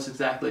my notes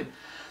exactly.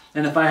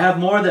 And if I have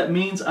more, that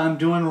means I'm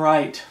doing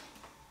right.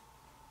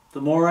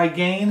 The more I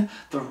gain,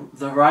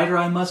 the righter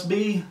I must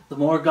be. The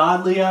more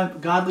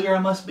godlier I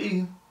must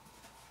be.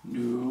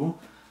 No.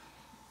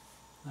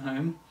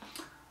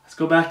 Let's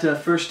go back to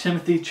 1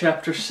 Timothy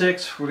chapter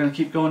 6. We're going to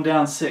keep going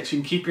down 6. You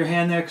can keep your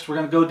hand there because we're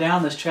going to go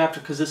down this chapter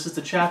because this is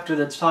the chapter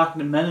that's talking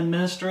to men in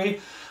ministry,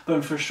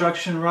 but for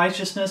instruction in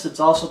righteousness, it's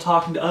also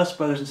talking to us,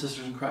 brothers and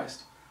sisters in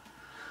Christ.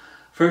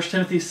 1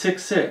 Timothy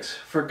 6:6.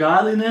 For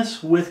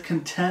godliness with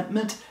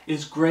contentment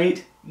is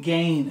great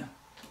gain.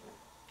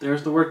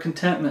 There's the word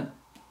contentment.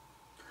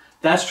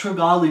 That's true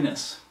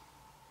godliness.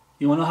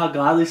 You want to know how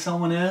godly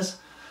someone is?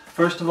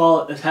 First of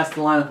all, it has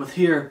to line up with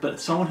here, but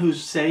someone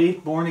who's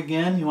saved, born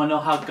again, you want to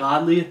know how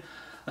godly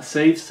a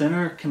saved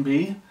sinner can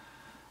be?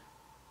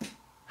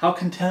 How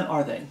content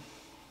are they?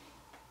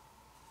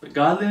 But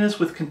godliness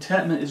with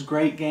contentment is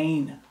great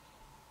gain.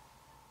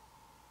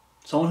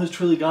 Someone who's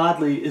truly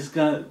godly is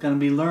going to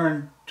be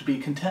learned to be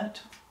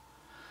content.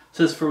 It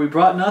says, for we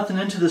brought nothing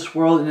into this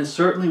world, and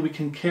certainly we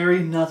can carry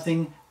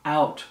nothing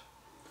out.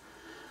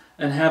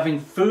 And having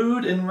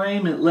food and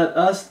raiment, let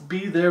us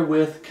be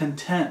therewith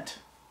content.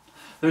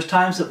 There's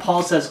times that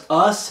Paul says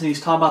us, and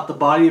he's talking about the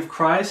body of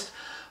Christ.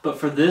 But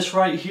for this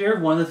right here,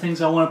 one of the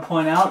things I want to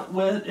point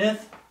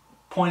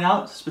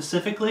out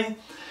specifically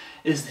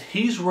is that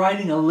he's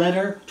writing a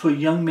letter to a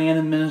young man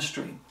in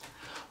ministry.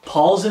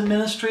 Paul's in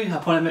ministry.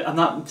 I'm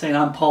not saying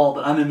I'm Paul,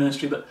 but I'm in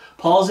ministry. But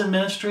Paul's in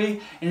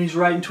ministry, and he's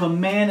writing to a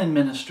man in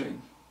ministry,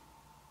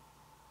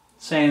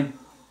 saying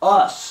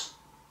us.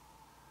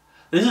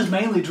 This is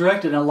mainly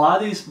directed, and a lot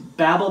of these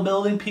Babel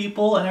building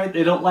people, and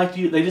they don't like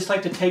you. They just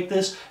like to take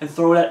this and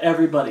throw it at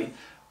everybody.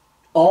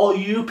 All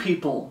you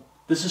people,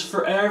 this is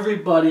for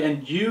everybody,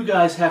 and you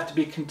guys have to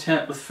be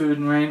content with food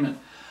and raiment.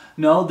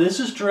 No, this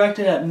is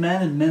directed at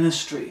men in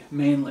ministry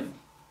mainly.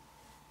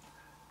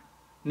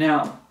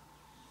 Now,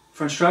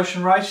 for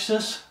instruction in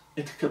righteousness,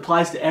 it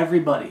applies to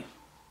everybody.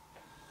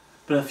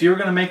 But if you're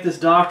going to make this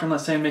doctrine,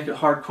 let's say make it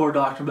hardcore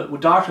doctrine, but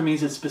what doctrine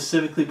means it's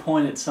specifically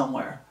pointed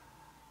somewhere.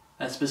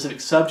 A specific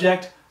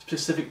subject,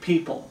 specific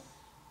people.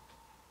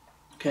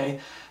 Okay?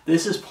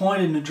 This is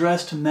pointed and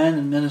addressed to men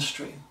in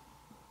ministry.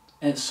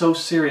 And it's so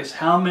serious.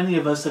 How many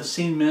of us have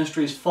seen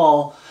ministries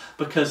fall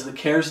because of the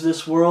cares of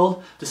this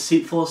world,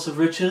 deceitfulness of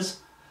riches,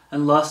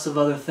 and lust of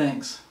other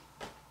things?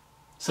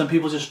 Some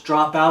people just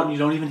drop out and you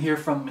don't even hear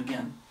from them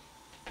again.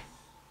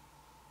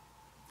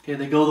 Okay,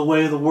 they go the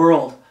way of the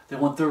world. They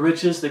want their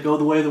riches, they go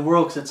the way of the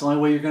world because that's the only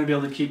way you're going to be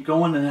able to keep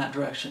going in that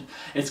direction.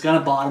 It's going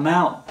to bottom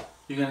out.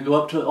 You're going to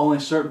go up to only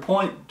a certain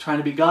point, trying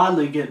to be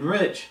godly, getting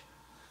rich.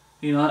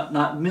 You know,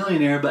 not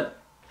millionaire, but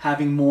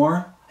having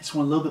more. I just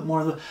want a little bit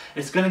more.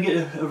 It's going to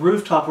get a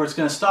rooftop where it's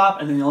going to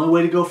stop, and then the only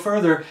way to go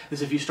further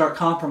is if you start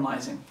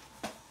compromising.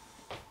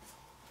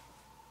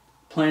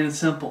 Plain and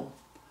simple.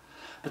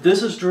 But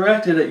this is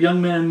directed at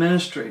young men in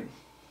ministry.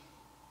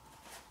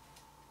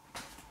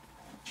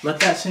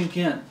 Let that sink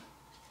in.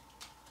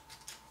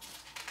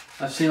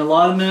 I've seen a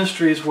lot of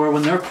ministries where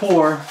when they're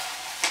poor,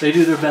 they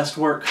do their best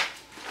work.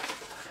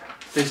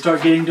 They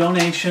start getting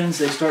donations,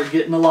 they start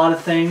getting a lot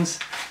of things,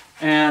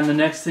 and the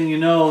next thing you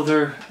know,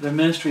 their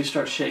ministry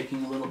starts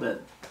shaking a little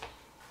bit.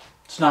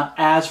 It's not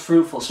as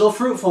fruitful. Still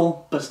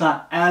fruitful, but it's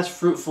not as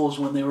fruitful as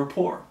when they were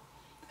poor.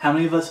 How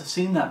many of us have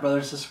seen that,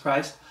 brothers and sisters of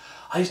Christ?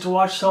 I used to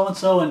watch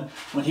so-and-so, and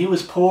when he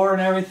was poor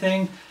and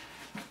everything,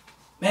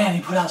 man,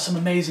 he put out some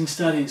amazing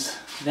studies.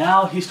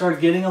 Now he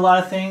started getting a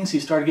lot of things. He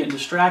started getting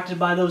distracted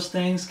by those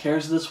things,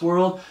 cares of this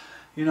world.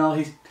 You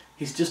know,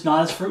 he's just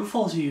not as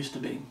fruitful as he used to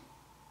be.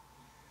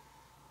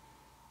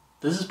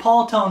 This is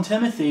Paul telling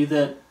Timothy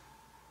that,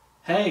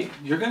 hey,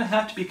 you're going to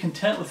have to be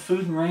content with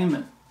food and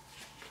raiment.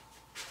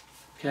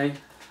 Okay?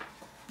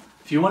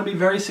 If you want to be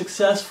very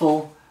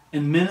successful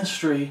in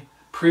ministry,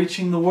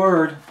 preaching the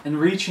word and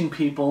reaching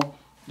people,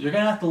 you're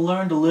going to have to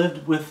learn to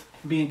live with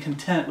being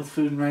content with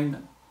food and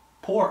raiment.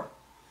 Poor.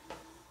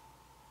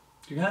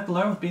 You're going to have to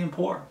learn with being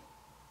poor.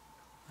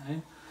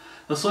 Okay?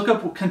 Let's look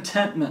up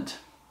contentment.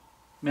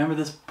 Remember,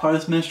 this part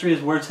of this ministry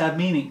is words have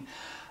meaning.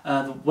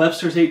 The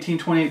Webster's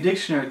 1828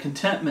 dictionary,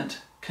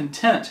 contentment,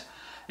 content,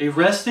 a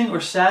resting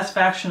or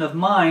satisfaction of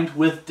mind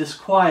with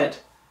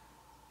disquiet.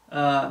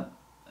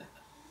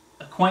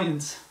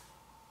 Acquaintance.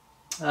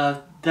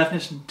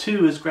 Definition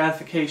 2 is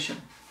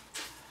gratification.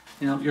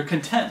 You know, you're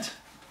content.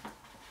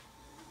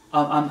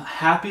 I'm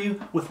happy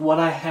with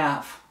what I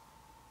have.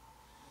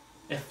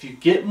 If you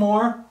get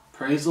more,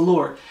 praise the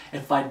Lord.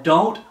 If I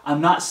don't, I'm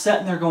not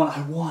sitting there going,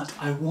 I'd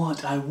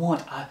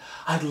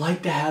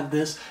like to have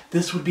this.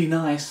 This would be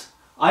nice.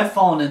 I've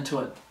fallen into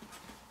it.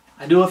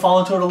 I do fall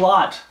into it a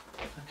lot.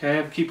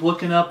 Okay, I keep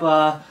looking up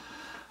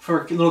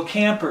for little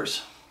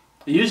campers.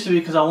 It used to be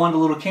because I wanted a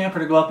little camper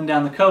to go up and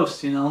down the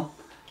coast, you know.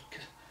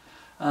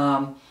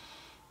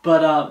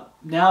 But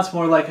now it's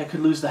more like I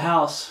could lose the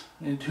house,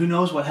 and who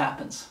knows what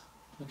happens.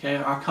 Okay,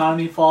 our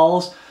economy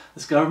falls,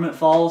 this government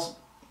falls.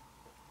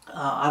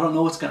 I don't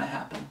know what's going to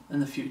happen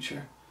in the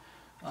future.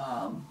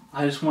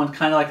 I just want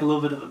kind of like a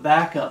little bit of a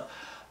backup,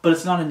 but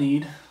it's not a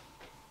need.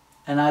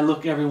 And I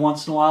look every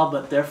once in a while,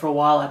 but there for a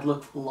while I'd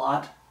look a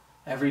lot.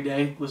 Every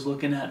day was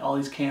looking at all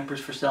these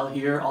campers for sale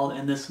here, all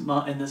in this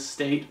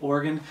state,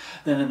 Oregon,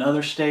 then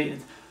another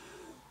state.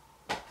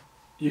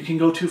 You can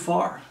go too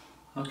far.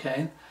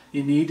 Okay,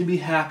 you need to be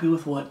happy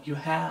with what you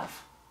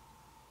have.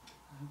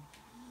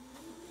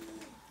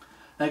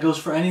 That goes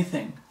for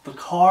anything. The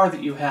car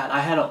that you had.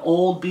 I had an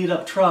old beat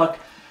up truck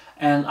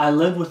and I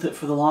lived with it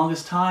for the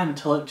longest time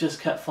until it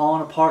just kept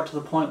falling apart to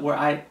the point where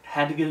I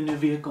had to get a new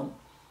vehicle.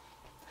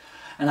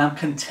 And I'm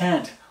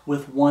content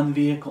with one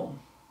vehicle.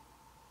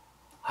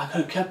 I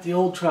could have kept the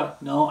old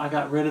truck. No, I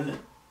got rid of it.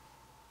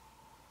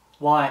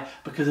 Why?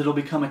 Because it'll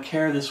become a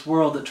care of this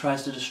world that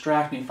tries to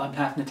distract me if I'm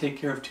having to take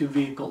care of two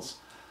vehicles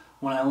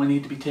when I only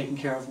need to be taking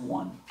care of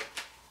one.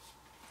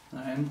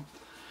 All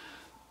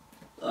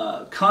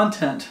right?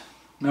 Content.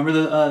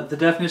 Remember the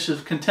definition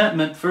of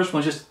contentment. First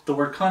one is just the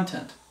word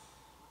content.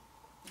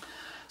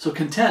 So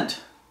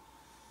content,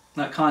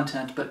 not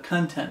content, but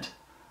content.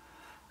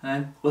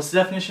 And what's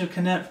the definition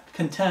of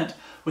content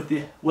with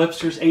the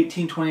Webster's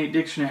 1828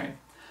 dictionary?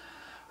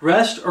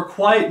 Rest or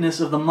quietness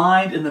of the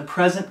mind in the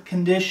present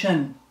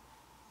condition.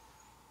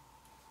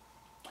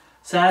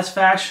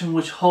 Satisfaction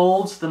which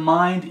holds the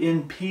mind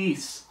in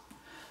peace.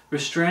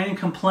 Restraining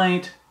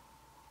complaint,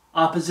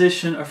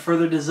 opposition, or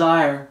further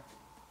desire.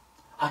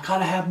 I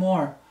gotta have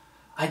more.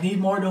 I need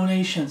more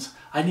donations.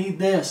 I need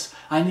this.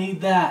 I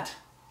need that.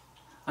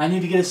 I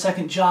need to get a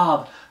second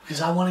job because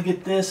I want to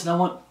get this and I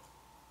want...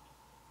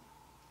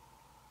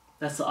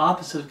 That's the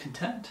opposite of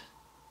content.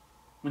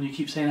 When you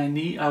keep saying, I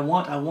need, I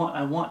want,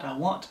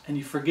 and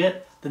you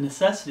forget the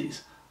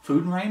necessities,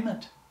 food and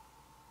raiment.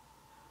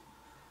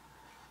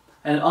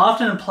 And it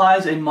often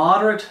implies a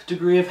moderate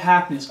degree of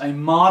happiness, a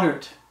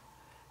moderate.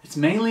 It's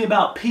mainly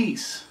about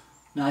peace.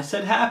 Now I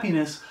said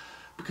happiness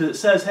because it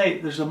says, hey,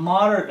 there's a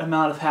moderate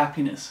amount of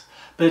happiness,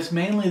 but it's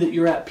mainly that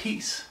you're at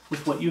peace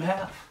with what you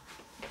have.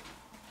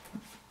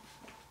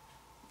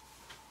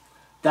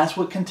 That's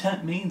what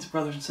content means,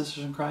 brothers and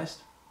sisters in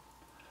Christ.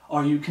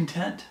 Are you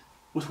content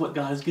with what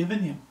God has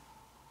given you?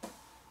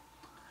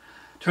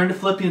 Turn to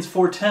Philippians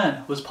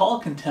 4:10. Was Paul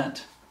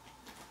content?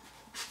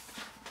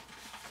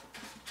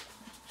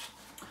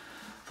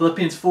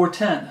 Philippians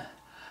 4:10.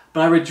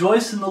 But I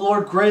rejoice in the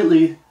Lord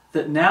greatly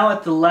that now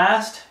at the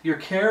last your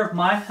care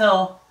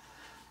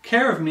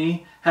of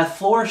me hath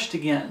flourished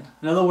again.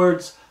 In other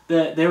words,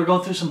 that they were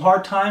going through some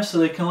hard times, so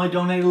they can only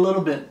donate a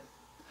little bit.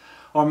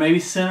 Or maybe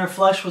sin or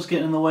flesh was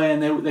getting in the way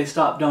and they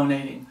stopped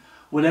donating.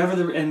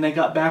 And they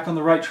got back on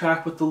the right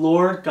track with the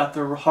Lord, got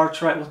their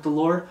hearts right with the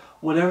Lord.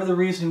 Whatever the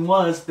reason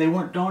was, they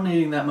weren't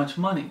donating that much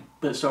money,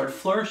 but it started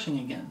flourishing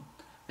again.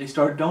 They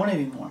started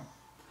donating more.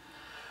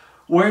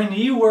 Wherein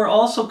ye were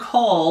also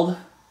called,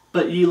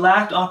 but ye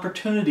lacked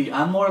opportunity.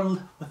 I'm more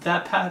with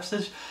that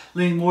passage,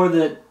 leaning more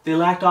that they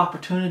lacked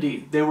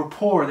opportunity. They were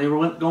poor. They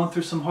were going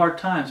through some hard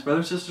times.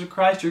 Brothers and sisters of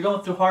Christ, you're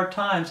going through hard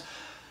times.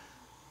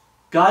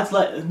 God's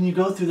letting you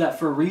go through that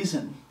for a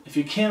reason. If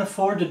you can't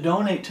afford to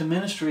donate to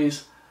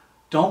ministries,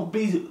 don't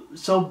be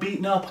so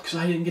beaten up because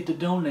I didn't get to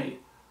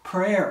donate.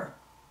 Prayer.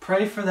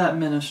 Pray for that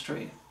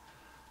ministry.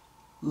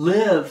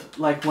 Live.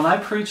 Like when I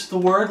preach the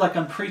word, like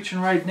I'm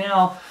preaching right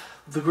now,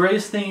 the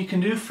greatest thing you can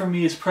do for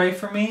me is pray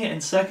for me.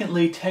 And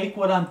secondly, take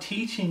what I'm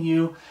teaching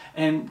you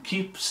and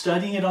keep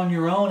studying it on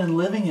your own and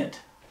living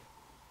it.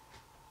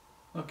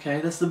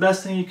 Okay, that's the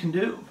best thing you can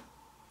do.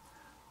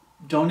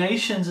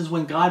 Donations is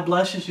when God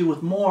blesses you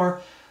with more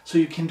so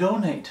you can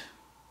donate.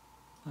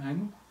 Right?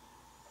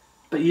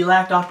 But you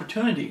lacked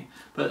opportunity.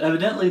 But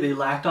evidently they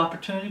lacked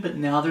opportunity, but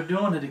now they're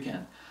doing it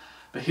again.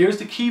 But here's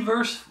the key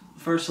verse,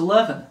 verse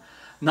 11.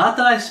 Not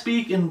that I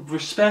speak in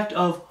respect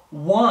of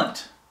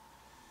want.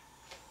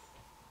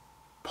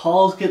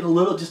 Paul's getting a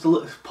little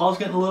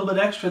bit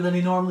extra than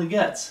he normally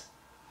gets.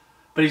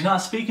 But he's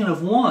not speaking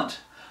of want.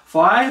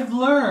 For I have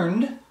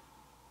learned,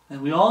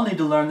 and we all need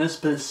to learn this,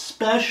 but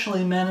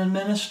especially men in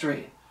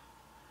ministry.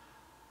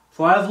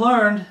 For I have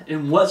learned,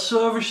 in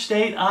whatsoever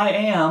state I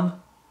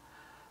am,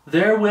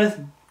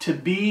 therewith to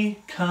be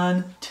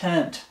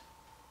content.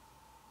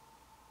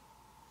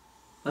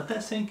 Let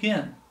that sink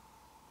in.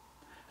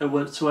 At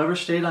whatsoever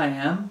state I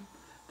am,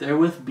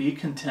 therewith be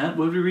content.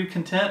 What would we read?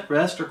 Content,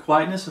 rest, or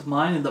quietness of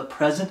mind in the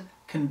present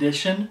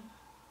condition.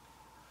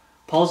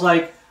 Paul's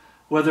like,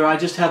 whether I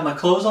just have my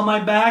clothes on my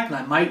back and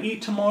I might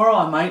eat tomorrow,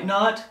 I might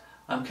not,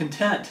 I'm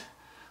content.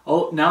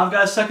 Oh, now I've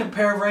got a second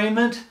pair of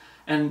raiment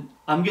and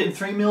I'm getting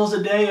 3 meals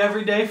a day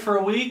every day for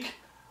a week.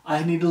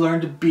 I need to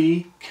learn to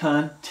be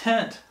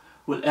content.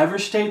 Whatever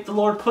state the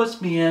Lord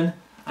puts me in,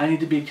 I need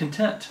to be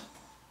content.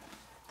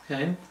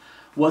 Okay?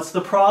 What's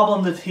the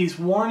problem that he's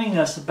warning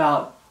us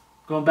about?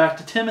 Going back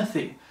to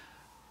Timothy.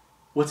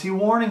 What's he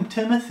warning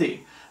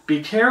Timothy?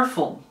 Be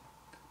careful.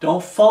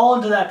 Don't fall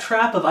into that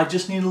trap of, I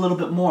just need a little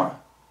bit more.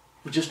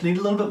 We just need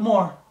a little bit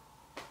more.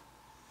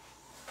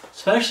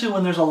 Especially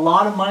when there's a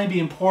lot of money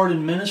being poured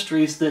in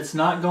ministries that's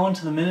not going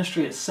to the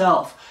ministry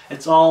itself.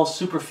 It's all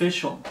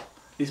superficial.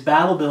 These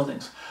Bible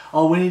buildings.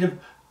 Oh, we need a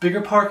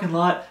bigger parking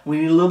lot. We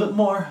need a little bit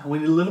more. We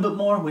need a little bit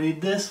more. We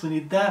need this. We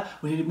need that.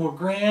 We need more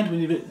grand. We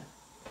need it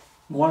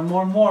more and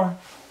more and more.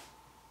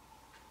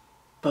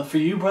 But for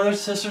you, brothers and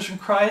sisters in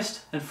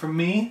Christ, and for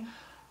me,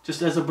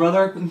 just as a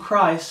brother in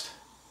Christ,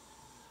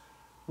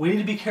 we need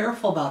to be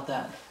careful about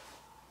that.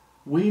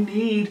 We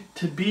need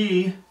to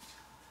be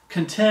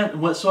content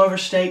in whatsoever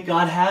state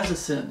God has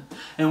us in.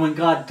 And when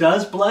God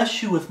does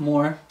bless you with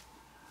more,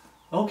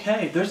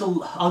 okay,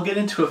 I'll get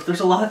into it. There's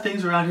a lot of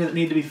things around here that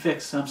need to be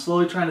fixed, and I'm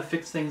slowly trying to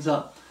fix things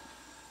up.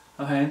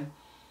 Okay?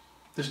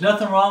 There's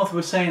nothing wrong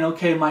with saying,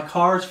 okay, my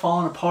car is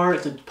falling apart,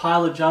 it's a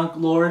pile of junk,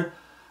 Lord.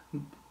 The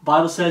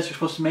Bible says you're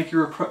supposed to make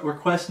your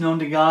request known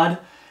to God.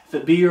 If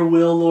it be your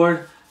will,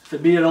 Lord, if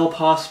it be at all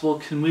possible,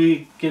 can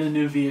we get a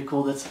new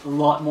vehicle that's a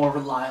lot more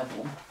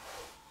reliable?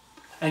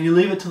 And you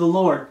leave it to the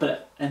Lord.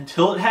 But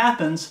until it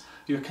happens,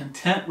 you're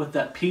content with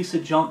that piece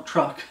of junk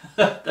truck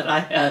that I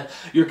had.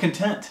 You're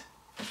content.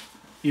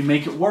 You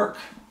make it work.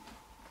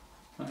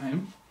 Okay?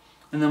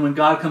 And then when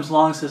God comes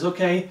along and says,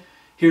 okay,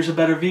 here's a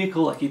better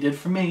vehicle, like he did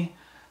for me.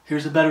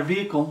 Here's a better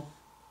vehicle.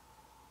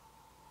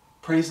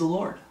 Praise the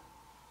Lord.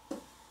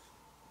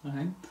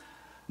 Okay?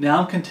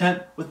 Now I'm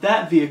content with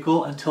that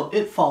vehicle until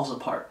it falls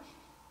apart.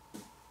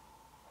 It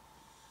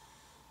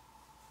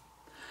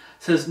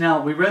says,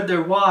 now we read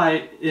there,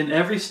 why in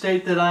every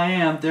state that I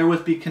am,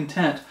 therewith be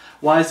content.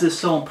 Why is this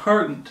so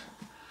important?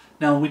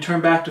 Now when we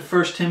turn back to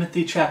 1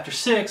 Timothy chapter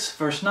 6,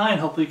 verse 9,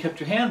 hopefully you kept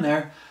your hand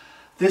there.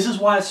 This is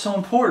why it's so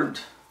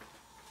important.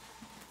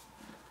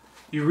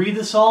 You read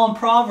this all in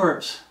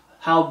Proverbs,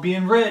 how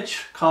being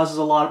rich causes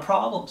a lot of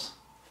problems.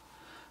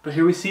 But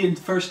here we see it in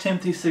 1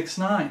 Timothy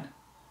 6:9.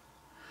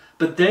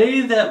 But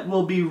they that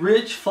will be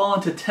rich fall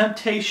into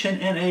temptation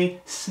and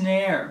a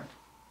snare,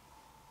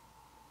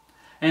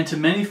 and to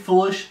many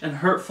foolish and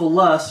hurtful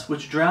lusts,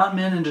 which drown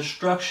men in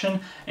destruction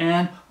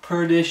and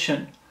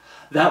perdition.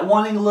 That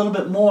wanting a little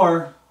bit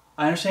more,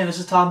 I understand this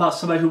is talking about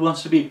somebody who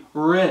wants to be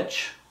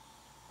rich.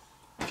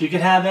 If you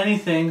could have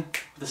anything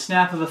with the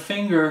snap of a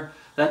finger,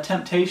 that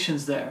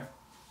temptation's there.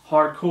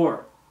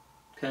 Hardcore.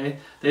 Okay?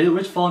 They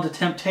which fall into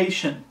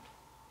temptation.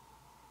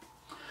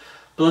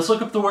 But let's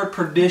look up the word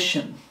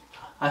perdition.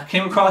 I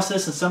came across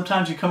this, and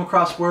sometimes you come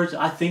across words,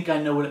 I think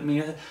I know what it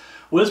means.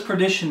 What does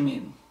perdition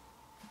mean?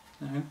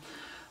 Okay.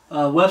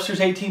 Webster's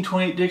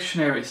 1828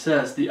 dictionary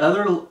says, the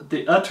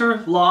utter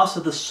loss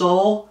of the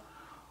soul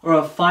or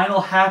of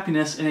final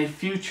happiness in a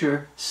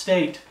future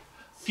state.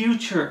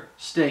 Future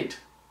state.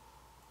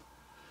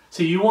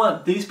 So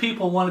these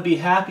people want to be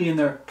happy in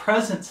their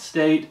present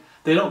state.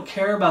 They don't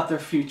care about their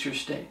future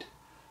state.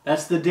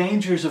 That's the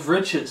dangers of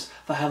riches.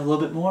 If I have a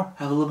little bit more,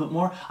 have a little bit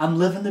more, I'm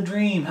living the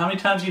dream. How many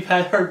times you've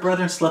heard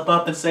brethren slip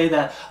up and say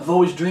that? I've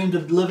always dreamed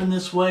of living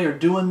this way or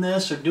doing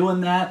this or doing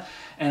that,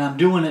 and I'm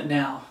doing it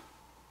now.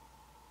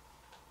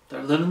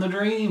 They're living the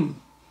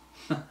dream.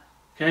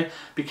 Okay?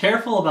 Be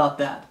careful about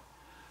that.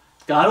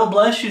 God will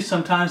bless you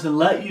sometimes and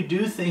let you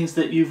do things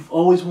that you've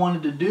always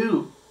wanted to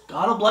do.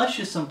 God will bless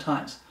you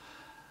sometimes.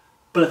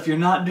 But if you're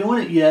not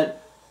doing it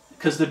yet,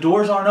 because the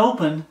doors aren't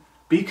open,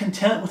 be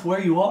content with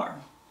where you are.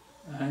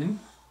 Right?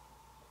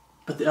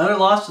 But the other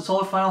loss is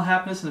all final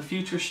happiness in the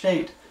future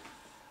state.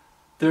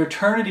 Their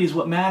eternity is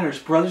what matters.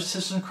 Brothers and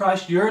sisters in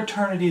Christ, your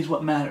eternity is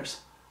what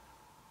matters.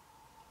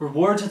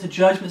 Rewards at the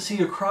judgment seat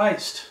of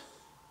Christ.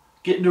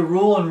 Getting to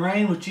rule and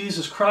reign with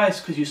Jesus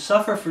Christ because you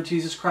suffer for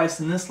Jesus Christ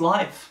in this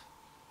life.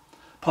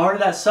 Part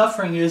of that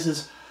suffering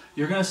is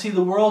you're going to see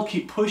the world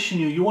keep pushing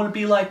you. You want to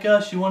be like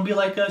us. You want to be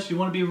like us. You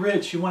want to be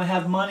rich. You want to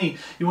have money.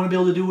 You want to be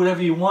able to do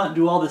whatever you want,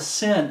 do all this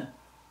sin.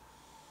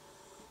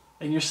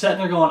 And you're sitting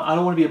there going, I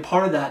don't want to be a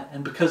part of that.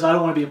 And because I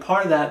don't want to be a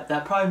part of that,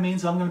 that probably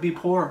means I'm going to be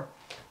poor.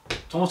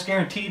 It's almost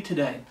guaranteed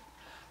today.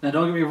 Now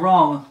don't get me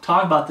wrong, I'll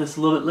talk about this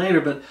a little bit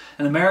later, but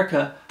in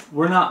America,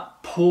 we're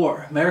not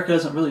poor. America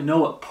doesn't really know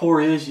what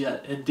poor is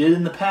yet. It did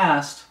in the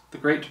past, the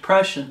Great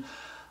Depression,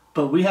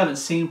 but we haven't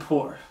seen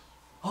poor.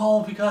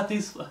 Oh, we got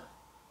these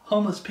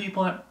homeless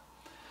people.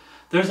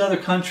 There's other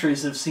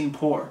countries that have seen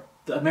poor.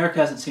 America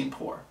hasn't seen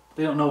poor.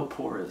 They don't know what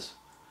poor is.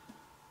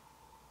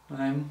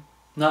 Right?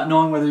 Not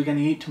knowing whether you're going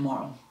to eat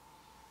tomorrow.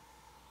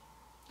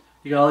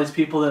 You got all these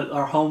people that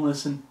are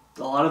homeless, and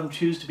a lot of them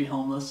choose to be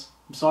homeless.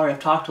 I'm sorry, I've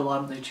talked to a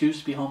lot of them. They choose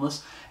to be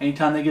homeless.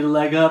 Anytime they get a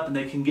leg up and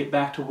they can get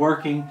back to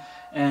working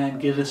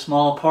and get a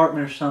small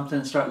apartment or something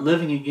and start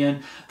living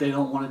again, they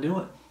don't want to do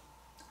it.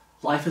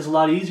 Life is a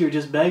lot easier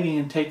just begging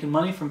and taking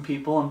money from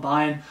people and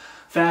buying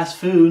fast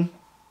food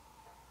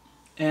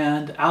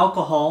and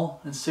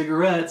alcohol and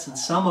cigarettes and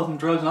some of them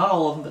drugs, not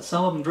all of them, but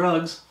some of them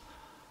drugs.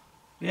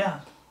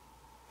 Yeah.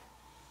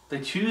 They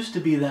choose to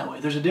be that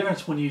way. There's a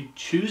difference when you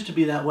choose to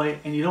be that way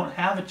and you don't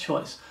have a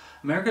choice.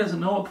 America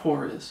doesn't know what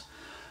poor is.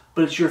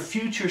 But it's your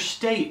future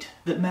state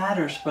that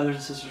matters, brothers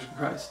and sisters in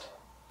Christ.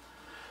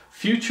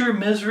 Future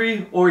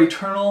misery or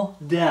eternal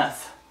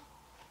death.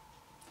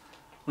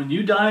 When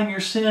you die in your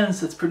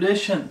sins, it's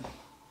perdition.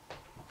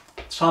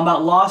 It's talking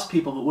about lost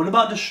people. But what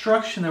about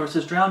destruction? There it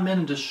says, drown men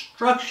in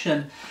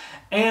destruction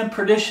and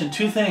perdition.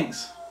 Two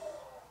things.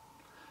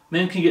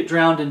 Men can get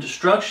drowned in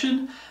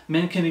destruction.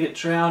 Men can get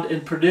drowned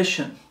in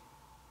perdition.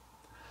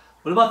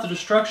 What about the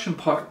destruction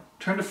part?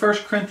 Turn to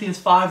 1 Corinthians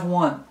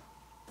 5:1.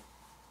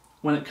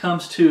 When it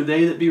comes to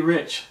they that be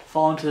rich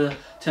fall into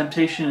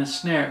temptation and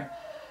snare,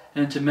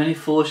 and into many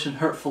foolish and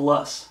hurtful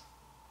lusts.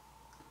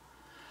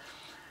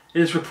 It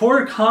is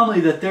reported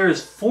commonly that there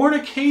is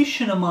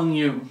fornication among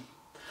you,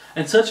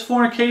 and such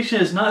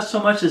fornication is not so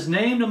much as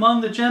named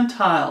among the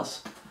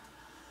Gentiles.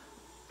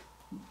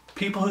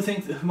 People who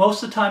think that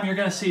most of the time you're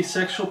going to see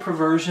sexual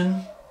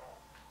perversion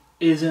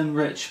is in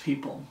rich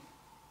people.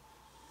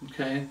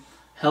 Okay?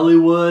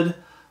 Hollywood,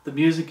 the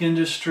music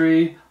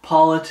industry,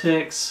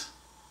 politics,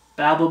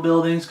 Bible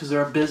buildings, because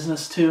they're a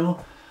business too.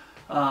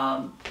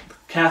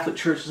 Catholic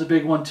Church is a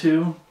big one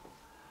too.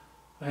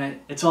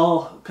 Right? It's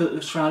all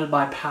surrounded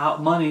by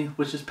money,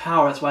 which is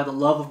power. That's why the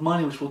love of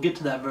money, which we'll get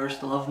to that verse,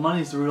 the love of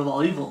money is the root of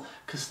all evil,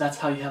 because that's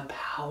how you have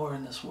power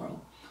in this world.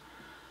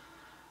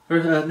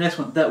 Next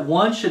one, that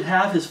one should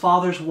have his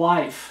father's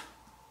wife.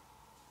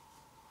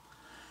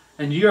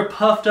 And ye are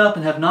puffed up,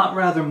 and have not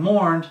rather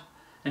mourned,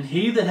 and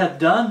he that hath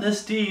done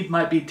this deed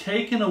might be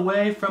taken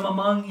away from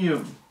among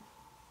you.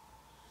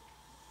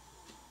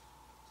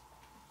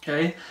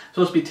 Okay?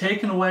 So it's be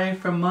taken away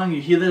from among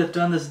you. He that hath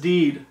done this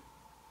deed.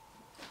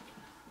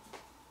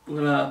 I'm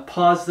going to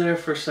pause there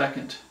for a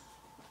second.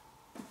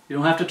 You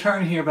don't have to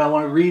turn here, but I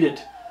want to read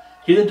it.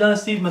 He that done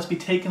this deed must be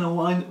taken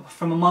away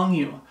from among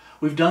you.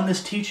 We've done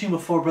this teaching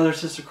before, brother and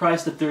sister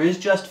Christ, that there is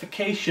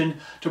justification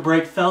to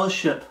break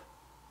fellowship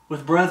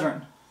with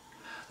brethren.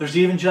 There's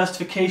even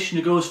justification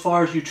to go as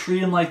far as you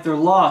treat them like they're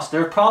lost.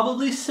 They're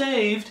probably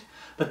saved,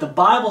 but the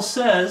Bible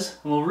says,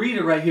 and we'll read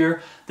it right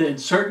here, that in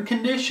certain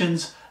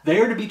conditions, they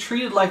are to be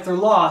treated like they're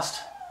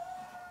lost.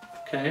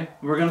 Okay,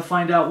 we're going to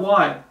find out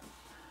why.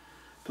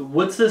 But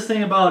what's this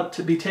thing about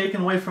to be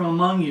taken away from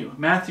among you?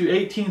 Matthew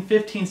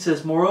 18:15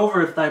 says,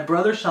 Moreover, if thy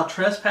brother shall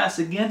trespass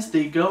against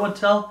thee, go and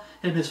tell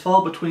him his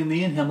fault between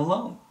thee and him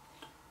alone.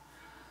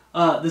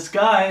 This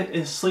guy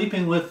is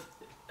sleeping with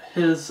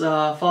his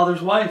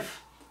father's wife.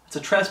 It's a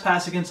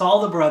trespass against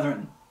all the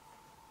brethren.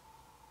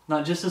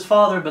 Not just his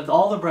father, but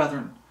all the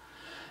brethren.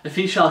 If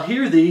he shall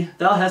hear thee,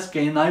 thou hast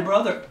gained thy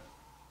brother.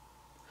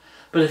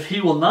 But if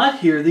he will not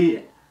hear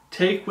thee,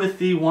 take with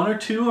thee one or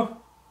two or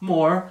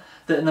more,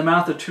 that in the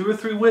mouth of 2 or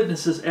 3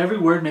 witnesses every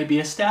word may be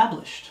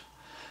established.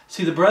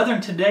 See, the brethren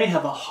today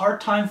have a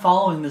hard time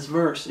following this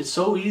verse. It's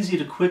so easy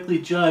to quickly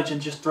judge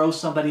and just throw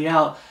somebody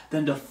out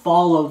than to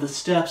follow the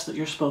steps that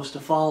you're supposed to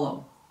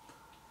follow.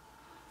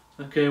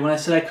 Okay, when I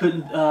said I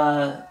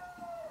couldn't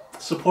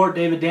support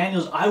David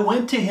Daniels, I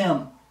went to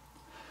him.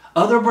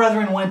 Other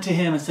brethren went to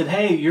him and said,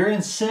 hey, you're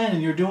in sin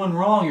and you're doing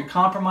wrong. You're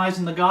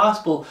compromising the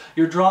gospel.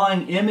 You're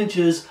drawing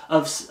images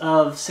of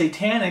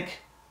satanic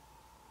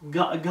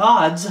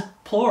gods,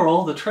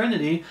 plural, the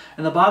Trinity,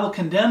 and the Bible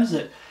condemns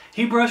it.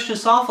 He brushed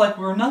us off like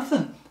we were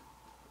nothing.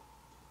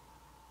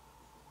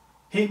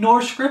 He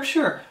ignores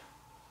Scripture.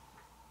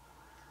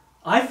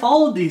 I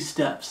followed these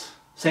steps.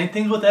 Same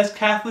thing with As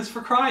Catholics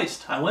for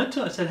Christ. I went to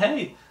him and said,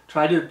 hey,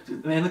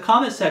 in the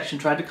comment section,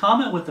 tried to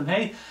comment with them,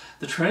 hey,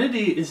 the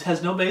Trinity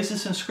has no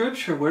basis in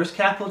Scripture. Where's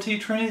capital T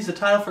Trinity is the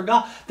title for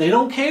God? They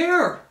don't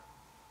care.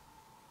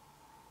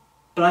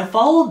 But I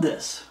followed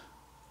this.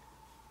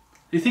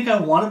 Do you think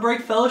I want to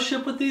break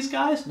fellowship with these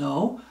guys?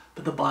 No,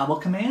 but the Bible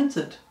commands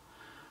it.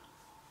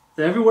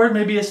 That every word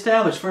may be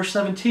established. Verse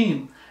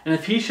 17. And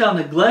if he shall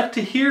neglect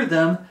to hear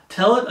them,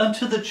 tell it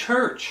unto the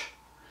church.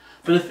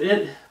 But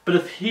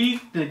if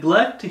he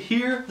neglect to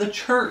hear the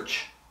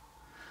church,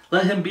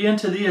 let him be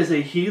unto thee as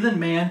a heathen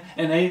man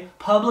and a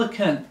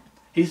publican.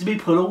 He's to be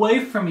put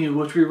away from you,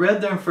 which we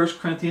read there in 1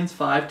 Corinthians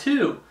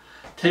 5:2.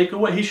 Take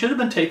away. He should have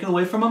been taken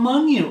away from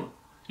among you.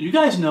 You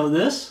guys know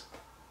this.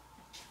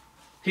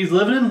 He's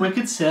living in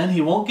wicked sin. He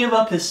won't give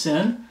up his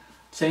sin.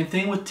 Same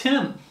thing with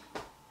Tim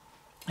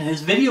and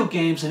his video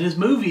games and his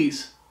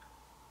movies.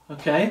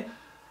 Okay?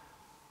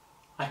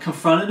 I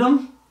confronted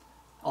him.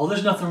 Oh,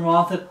 there's nothing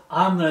wrong with it.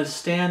 I'm going to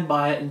stand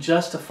by it and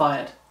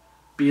justify it.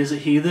 Be as a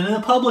heathen and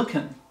a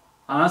publican.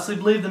 I honestly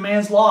believe the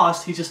man's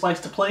lost. He just likes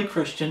to play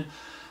Christian.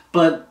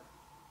 But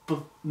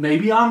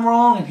maybe I'm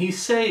wrong and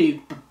he's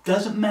saved. But it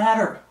doesn't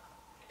matter.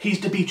 He's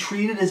to be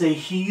treated as a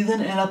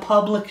heathen and a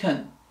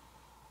publican.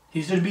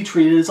 He's to be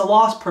treated as a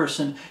lost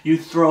person. You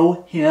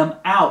throw him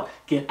out.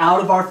 Get out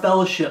of our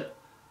fellowship.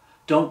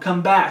 Don't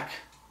come back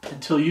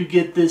until you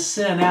get this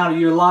sin out of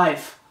your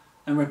life.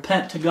 And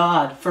repent to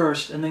God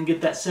first, and then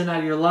get that sin out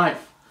of your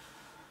life.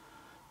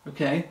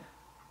 Okay?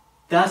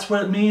 That's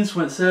what it means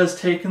when it says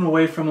taken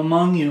away from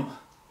among you.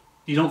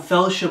 You don't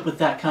fellowship with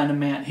that kind of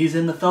man. He's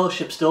in the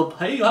fellowship still.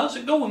 Hey, how's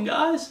it going,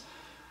 guys?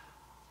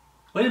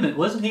 Wait a minute,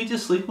 wasn't he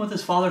just sleeping with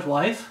his father's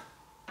wife?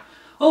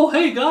 Oh,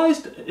 hey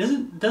guys,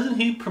 doesn't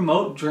he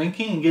promote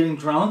drinking and getting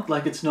drunk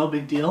like it's no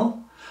big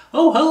deal?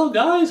 Oh, hello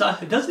guys,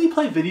 doesn't he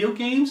play video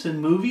games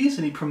and movies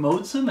and he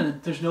promotes them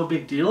and there's no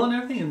big deal and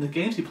everything and the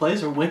games he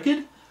plays are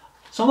wicked?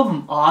 Some of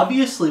them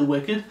obviously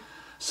wicked.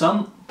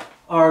 Some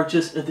are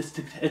just,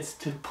 it's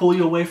to pull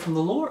you away from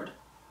the Lord.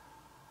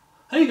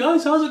 Hey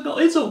guys, how's it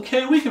going? It's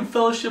okay, we can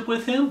fellowship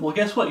with him. Well,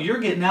 guess what? You're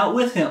getting out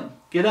with him.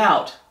 Get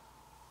out.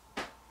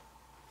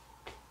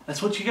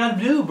 That's what you got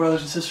to do,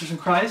 brothers and sisters in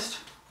Christ.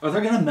 Or they're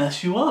going to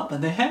mess you up.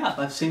 And they have.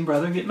 I've seen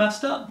brethren get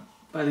messed up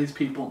by these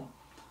people.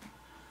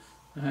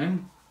 Okay?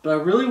 But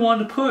I really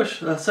wanted to push.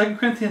 2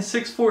 Corinthians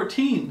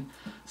 6:14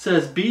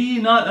 says, Be ye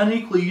not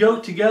unequally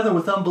yoked together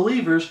with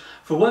unbelievers,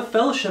 for what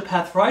fellowship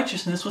hath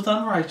righteousness with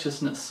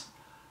unrighteousness?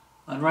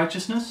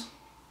 Unrighteousness?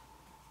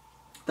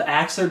 The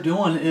acts they're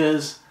doing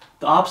is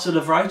the opposite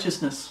of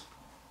righteousness.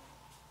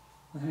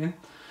 Okay?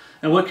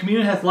 And what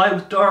communion hath light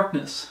with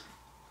darkness?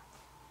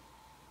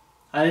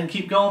 I didn't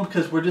keep going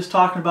because we're just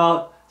talking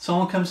about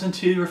someone comes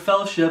into your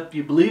fellowship,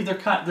 you believe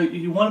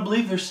you want to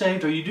believe they're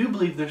saved, or you do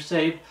believe they're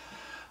saved,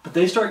 but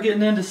they start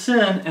getting into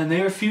sin and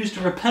they refuse to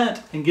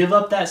repent and give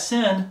up that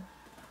sin,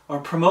 or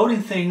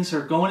promoting things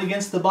or going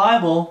against the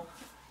Bible.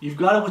 You've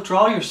got to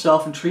withdraw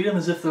yourself and treat them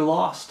as if they're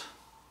lost.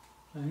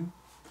 Okay?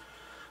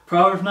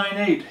 Proverbs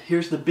 9:8.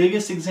 Here's the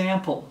biggest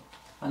example.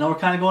 I know we're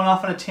kind of going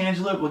off on a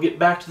tangent. We'll get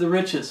back to the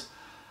riches.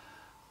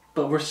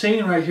 But we're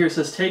seeing right here, it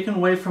says, taken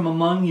away from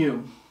among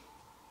you.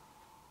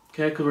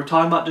 Okay, because we're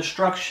talking about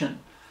destruction.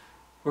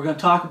 We're going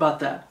to talk about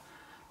that.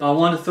 But I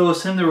want to throw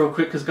this in there real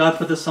quick because God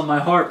put this on my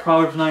heart.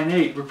 Proverbs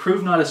 9:8.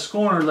 Reprove not a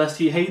scorner lest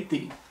he hate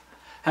thee.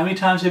 How many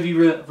times have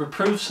you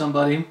reproved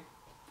somebody,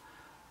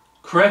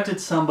 corrected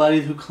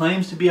somebody who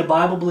claims to be a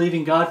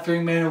Bible-believing,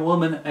 God-fearing man or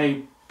woman,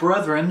 a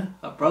brother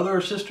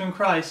or sister in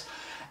Christ,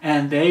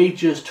 and they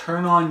just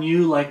turn on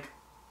you like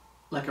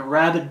a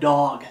rabid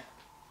dog?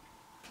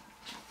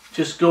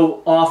 Just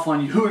go off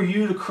on you. Who are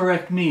you to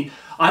correct me?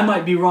 I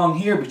might be wrong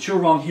here, but you're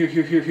wrong here,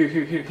 here, here, here,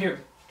 here, here,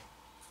 here.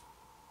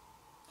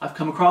 I've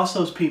come across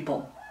those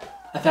people.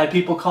 I've had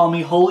people call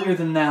me holier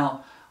than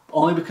thou,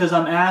 only because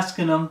I'm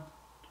asking them,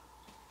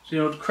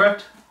 to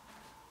correct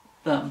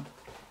them.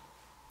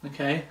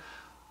 Okay?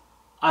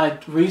 I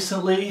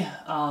recently,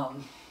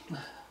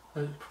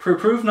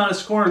 reprove not a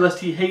scorner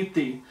lest he hate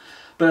thee.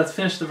 But let's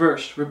finish the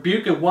verse.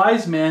 Rebuke a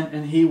wise man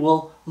and he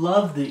will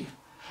love thee.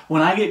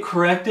 When I get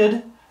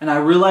corrected and I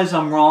realize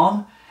I'm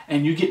wrong,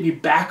 and you get me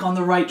back on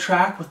the right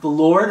track with the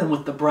Lord and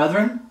with the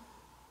brethren,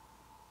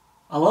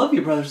 I love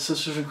you, brothers and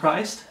sisters in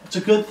Christ. It's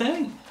a good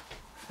thing.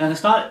 And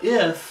it's not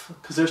if,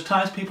 because there's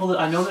times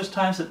there's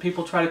times that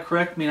people try to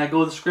correct me and I go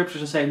to the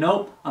scriptures and say,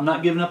 nope, I'm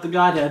not giving up the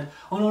Godhead.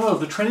 Oh, no,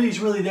 the Trinity's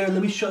really there.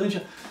 Let me show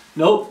you.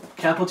 Nope,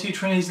 capital T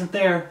Trinity isn't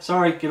there.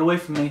 Sorry, get away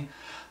from me.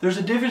 There's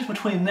a difference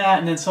between that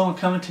and then someone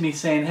coming to me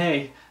saying,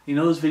 hey, you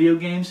know those video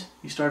games?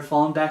 You start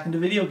falling back into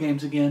video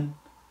games again.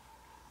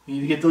 You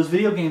need to get those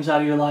video games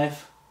out of your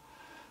life.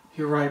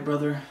 You're right,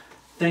 brother.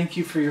 Thank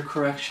you for your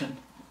correction.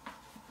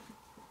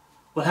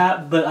 But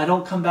I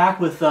don't come back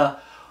with,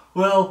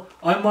 well,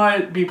 I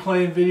might be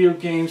playing video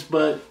games,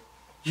 but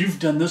you've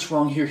done this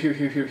wrong here, here,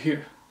 here, here,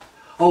 here.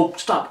 Oh,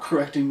 stop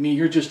correcting me.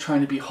 You're just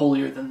trying to be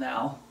holier than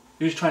thou.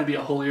 You're just trying to be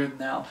a holier than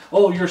thou.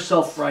 Oh, you're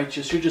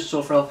self-righteous. You're just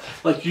so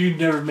like you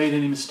never made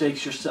any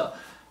mistakes yourself.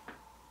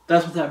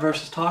 That's what that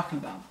verse is talking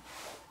about.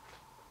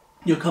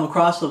 You'll come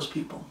across those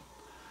people.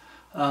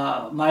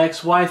 My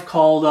ex-wife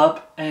called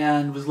up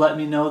and was letting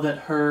me know that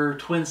her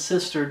twin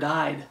sister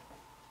died.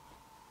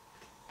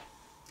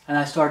 And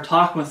I started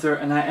talking with her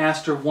and I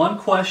asked her one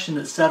question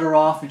that set her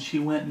off and she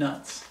went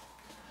nuts.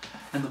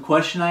 And the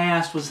question I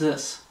asked was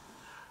this: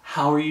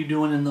 how are you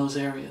doing in those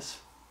areas?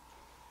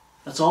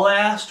 That's all I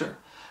asked her.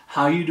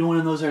 How are you doing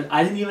in those areas?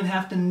 I didn't even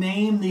have to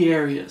name the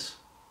areas.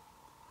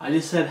 I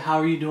just said, how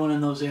are you doing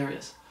in those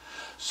areas?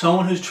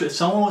 If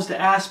someone was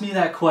to ask me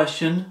that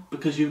question,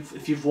 because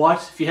if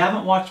you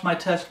haven't watched my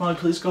testimony,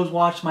 please go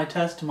watch my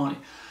testimony.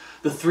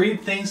 The 3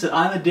 things that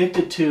I'm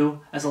addicted to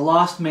as a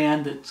lost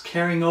man that's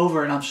carrying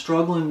over and I'm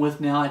struggling with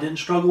now. I didn't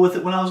struggle with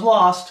it when I was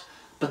lost,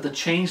 but the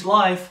changed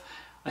life,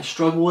 I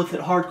struggle with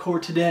it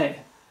hardcore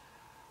today.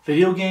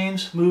 Video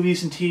games,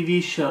 movies, and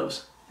TV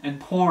shows. And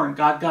porn.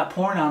 God got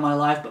porn out of my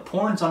life, but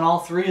porn's on all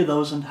 3 of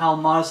those and how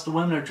modest the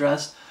women are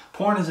dressed.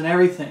 Porn is in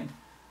everything.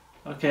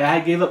 Okay, I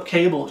gave up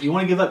cable. If you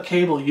want to give up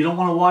cable, you don't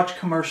want to watch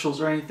commercials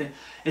or anything.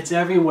 It's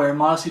everywhere.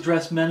 Modestly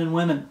dressed men and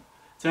women.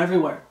 It's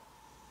everywhere.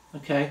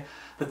 Okay?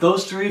 But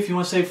those 3, if you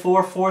want to say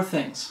 4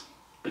 things.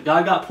 But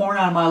God got porn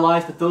out of my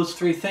life, but those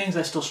 3 things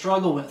I still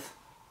struggle with.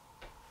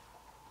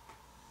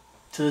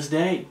 To this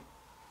day.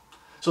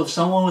 So if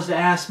someone was to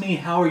ask me,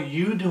 how are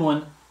you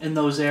doing in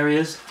those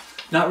areas?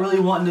 Not really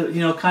wanting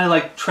to, kind of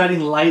like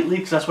treading lightly,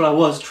 because that's what I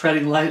was,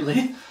 treading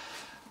lightly,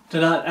 to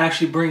not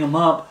actually bring them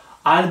up.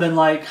 I'd have been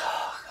like,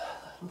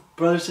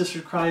 brother, sister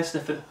in Christ,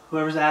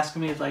 whoever's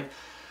asking me, it's like,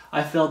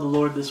 I failed the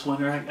Lord this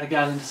winter. I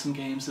got into some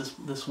games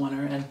this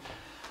winter, and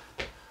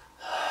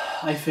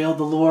I failed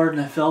the Lord, and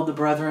I failed the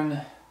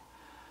brethren.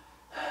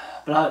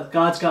 But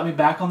God's got me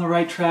back on the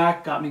right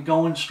track, got me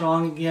going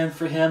strong again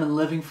for Him and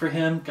living for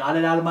Him, got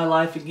it out of my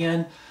life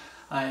again.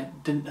 I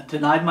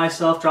denied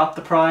myself, dropped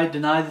the pride,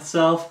 denied the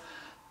self.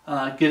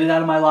 Get it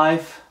out of my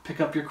life,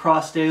 pick up your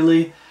cross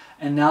daily,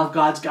 and now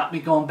God's got me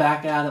going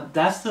back at Him.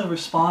 That's the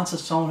response of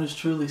someone who's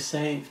truly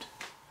saved.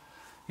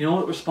 You know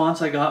what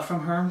response I got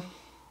from her?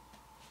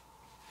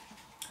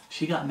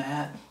 She got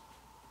mad.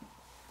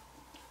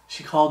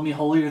 She called me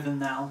holier than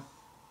thou.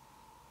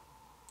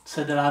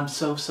 Said that I'm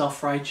so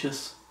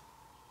self-righteous.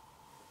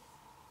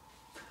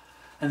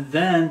 And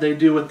then they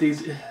do what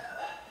these...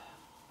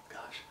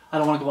 Gosh, I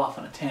don't want to go off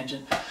on a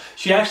tangent.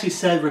 She actually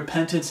said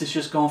repentance is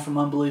just going from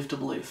unbelief to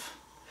belief.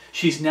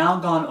 She's now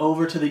gone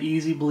over to the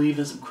easy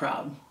believism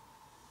crowd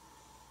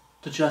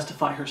to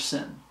justify her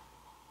sin.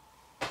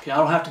 Okay, I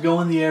don't have to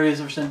go in the areas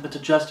of her sin, but to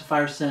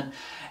justify her sin.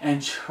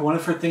 And one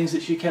of her things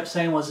that she kept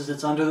saying was,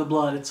 it's under the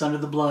blood, it's under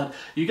the blood.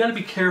 You got to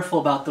be careful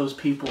about those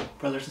people,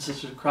 brothers and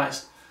sisters in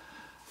Christ.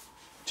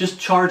 Just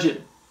charge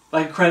it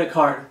like a credit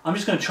card. I'm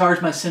just going to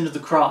charge my sin to the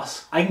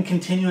cross. I can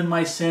continue in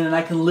my sin and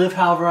I can live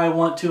however I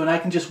want to, and I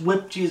can just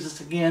whip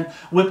Jesus again,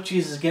 whip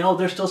Jesus again. Oh,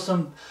 there's still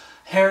some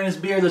hair in his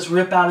beard, let's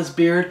rip out his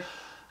beard.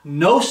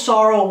 No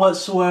sorrow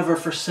whatsoever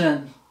for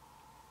sin.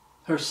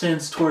 Her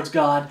sins towards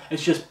God.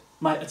 It's just,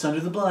 it's under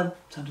the blood.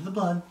 It's under the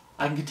blood.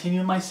 I can continue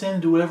in my sin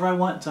and do whatever I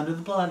want. It's under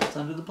the blood. It's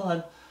under the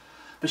blood.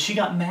 But she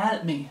got mad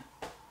at me.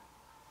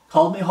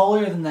 Called me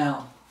holier than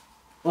thou.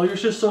 Oh, you're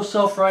just so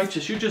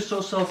self-righteous. You're just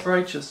so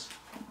self-righteous.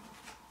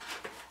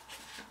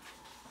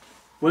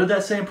 What did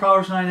that say in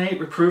Proverbs 9:8?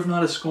 Reprove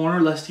not a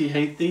scorner, lest he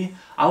hate thee.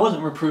 I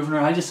wasn't reproving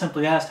her. I just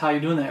simply asked, how you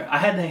doing there? I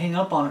had to hang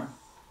up on her.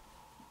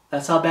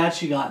 That's how bad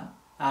she got.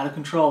 Out of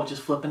control,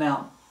 just flipping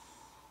out.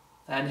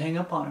 I had to hang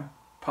up on her.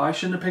 Probably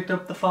shouldn't have picked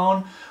up the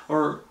phone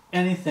or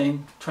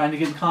anything, trying to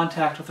get in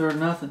contact with her or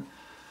nothing.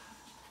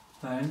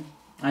 Right?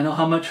 I know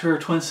how much her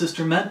twin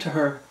sister meant to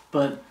her,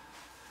 but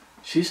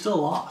she's still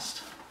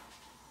lost.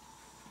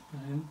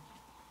 Right?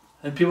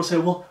 And people say,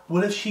 well,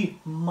 what if she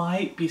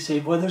might be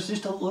saved? Well, there's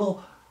just a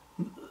little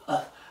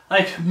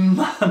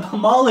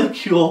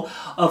molecule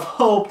of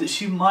hope that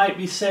she might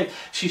be saved.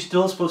 She's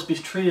still supposed to be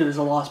treated as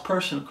a lost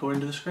person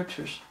according to the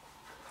scriptures.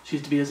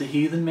 She's to be as a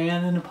heathen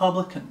man and a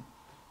publican.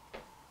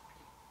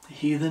 A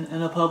heathen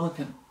and a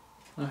publican.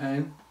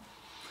 Okay?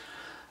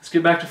 Let's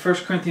get back to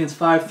 1 Corinthians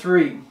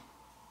 5:3.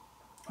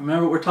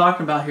 Remember what we're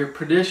talking about here.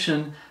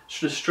 Perdition,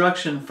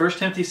 destruction. 1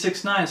 Timothy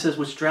 6:9 says,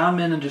 which drown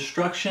men in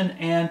destruction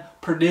and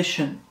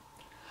perdition.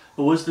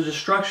 But what's the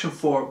destruction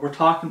for?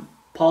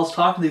 Paul's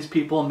talking to these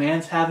people. A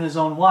man's having his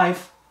own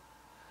wife.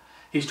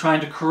 He's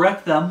trying to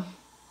correct them.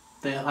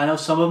 I know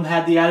some of them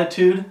had the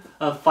attitude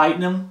of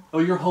fighting him. Oh,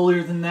 you're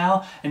holier than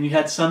thou. And you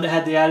had some that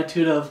had the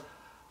attitude of,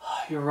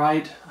 oh, you're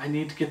right. I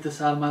need to get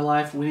this out of my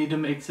life. We need to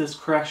make this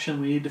correction.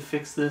 We need to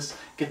fix this.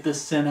 Get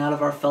this sin out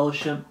of our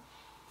fellowship.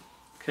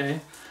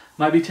 Okay.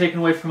 Might be taken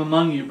away from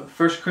among you. But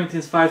 1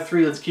 Corinthians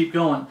 5:3, let's keep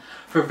going.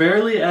 For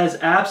verily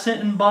as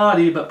absent in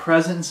body, but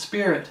present in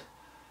spirit.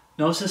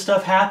 Notice this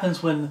stuff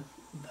happens when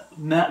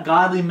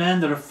godly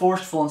men that are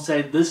forceful and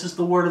say, this is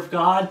the word of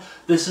God,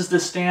 this is the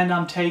stand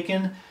I'm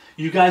taking,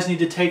 you guys need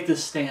to take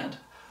this stand.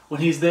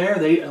 When he's there,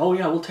 oh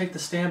yeah, we'll take the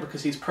stand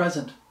because he's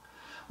present.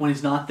 When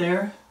he's not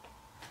there,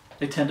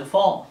 they tend to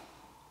fall.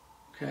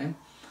 Okay?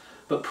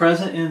 But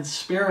present in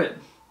spirit,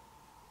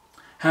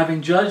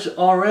 having judged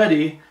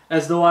already,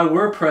 as though I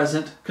were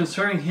present,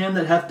 concerning him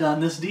that hath done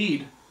this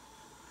deed.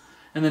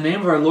 In the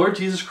name of our Lord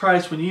Jesus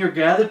Christ, when ye are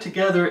gathered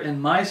together in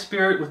my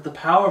spirit with the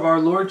power of our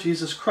Lord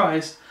Jesus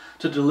Christ,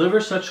 to deliver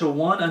such a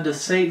one unto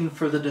Satan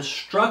for the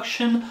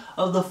destruction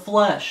of the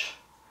flesh,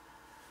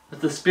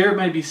 that the spirit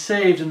may be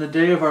saved in the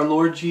day of our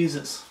Lord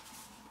Jesus.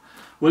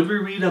 What did we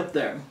read up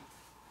there?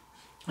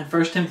 In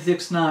 1 Timothy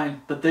 6:9,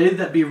 but they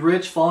that be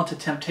rich fall into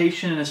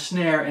temptation and a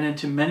snare, and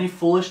into many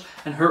foolish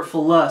and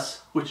hurtful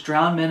lusts, which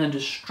drown men in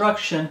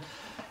destruction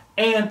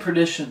and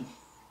perdition.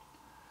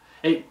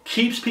 It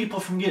keeps people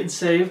from getting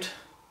saved,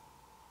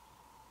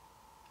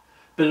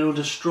 but it will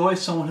destroy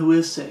someone who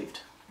is saved.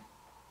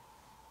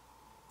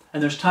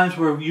 And there's times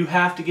where you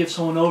have to give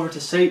someone over to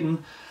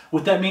Satan.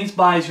 What that means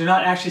by is you're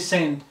not actually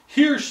saying,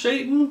 here,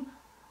 Satan.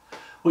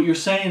 What you're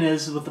saying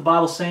is, what the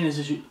Bible's saying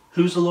is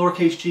who's the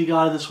lowercase g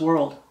god of this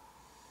world?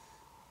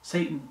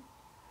 Satan.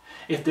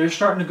 If they're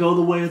starting to go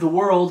the way of the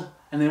world,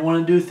 and they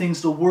want to do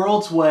things the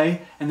world's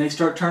way, and they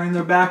start turning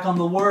their back on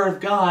the Word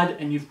of God,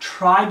 and you've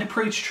tried to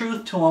preach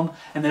truth to them,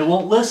 and they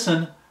won't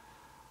listen,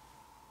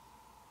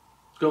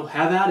 go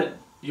have at it.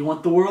 You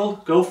want the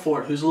world? Go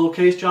for it. Who's the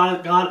lowercase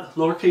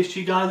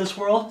g god of this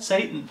world?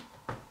 Satan.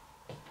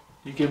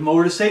 You give them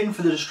over to Satan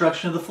for the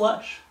destruction of the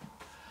flesh.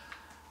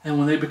 And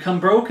when they become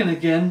broken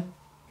again,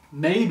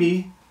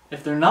 maybe,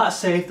 if they're not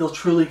saved, they'll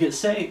truly get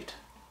saved.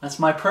 That's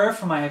my prayer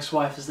for my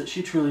ex-wife, is that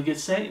she truly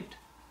gets saved.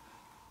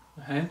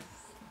 Okay?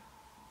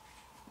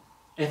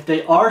 If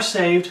they are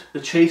saved, the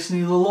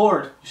chastening of the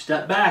Lord, you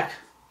step back.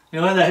 You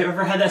know, have you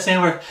ever had that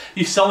saying where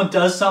someone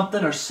does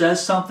something or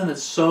says something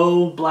that's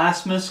so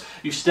blasphemous,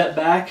 you step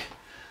back?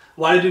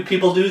 Why do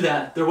people do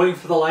that? They're waiting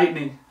for the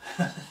lightning.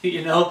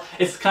 You know,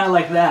 it's kind of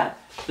like that.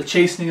 The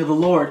chastening of the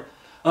Lord.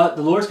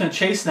 The Lord's going to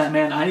chasten that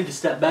man. I need to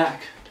step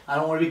back. I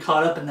don't want to be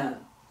caught up in that.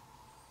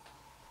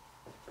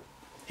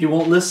 He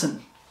won't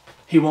listen.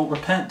 He won't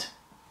repent.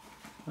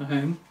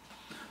 Okay?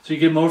 So you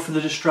give him over for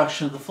the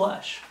destruction of the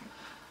flesh.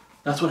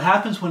 That's what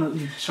happens when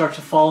you start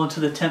to fall into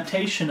the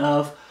temptation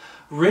of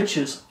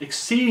riches,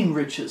 exceeding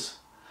riches.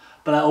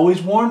 But I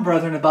always warn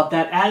brethren about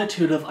that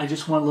attitude of, I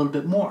just want a little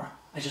bit more.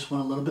 I just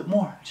want a little bit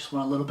more. I just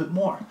want a little bit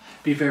more.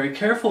 Be very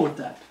careful with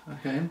that.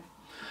 Okay?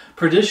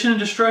 Perdition and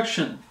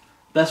destruction.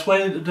 Best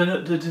way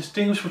to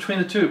distinguish between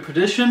the two.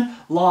 Perdition,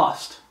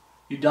 lost.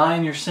 You die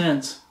in your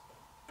sins.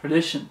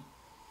 Perdition.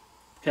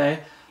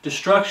 Okay?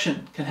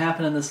 Destruction can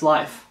happen in this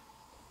life.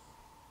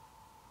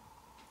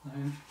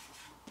 Okay?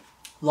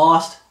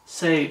 Lost,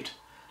 saved.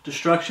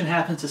 Destruction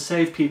happens to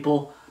save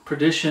people.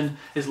 Perdition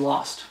is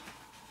lost.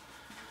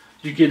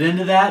 You get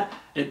into that,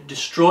 it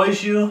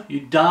destroys you, you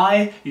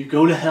die, you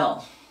go to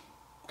hell.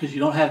 Because you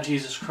don't have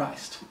Jesus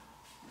Christ.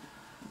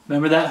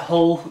 Remember the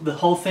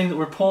whole thing that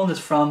we're pulling this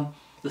from,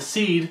 the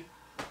seed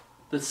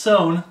that's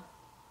sown,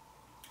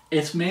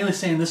 it's mainly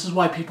saying this is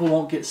why people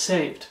won't get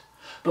saved.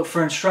 But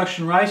for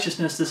instruction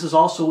righteousness, this is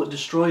also what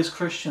destroys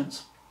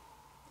Christians.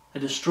 It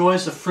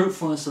destroys the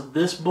fruitfulness of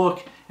this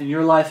book in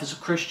your life as a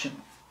Christian.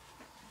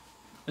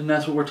 And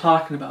that's what we're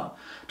talking about.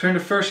 Turn to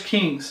 1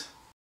 Kings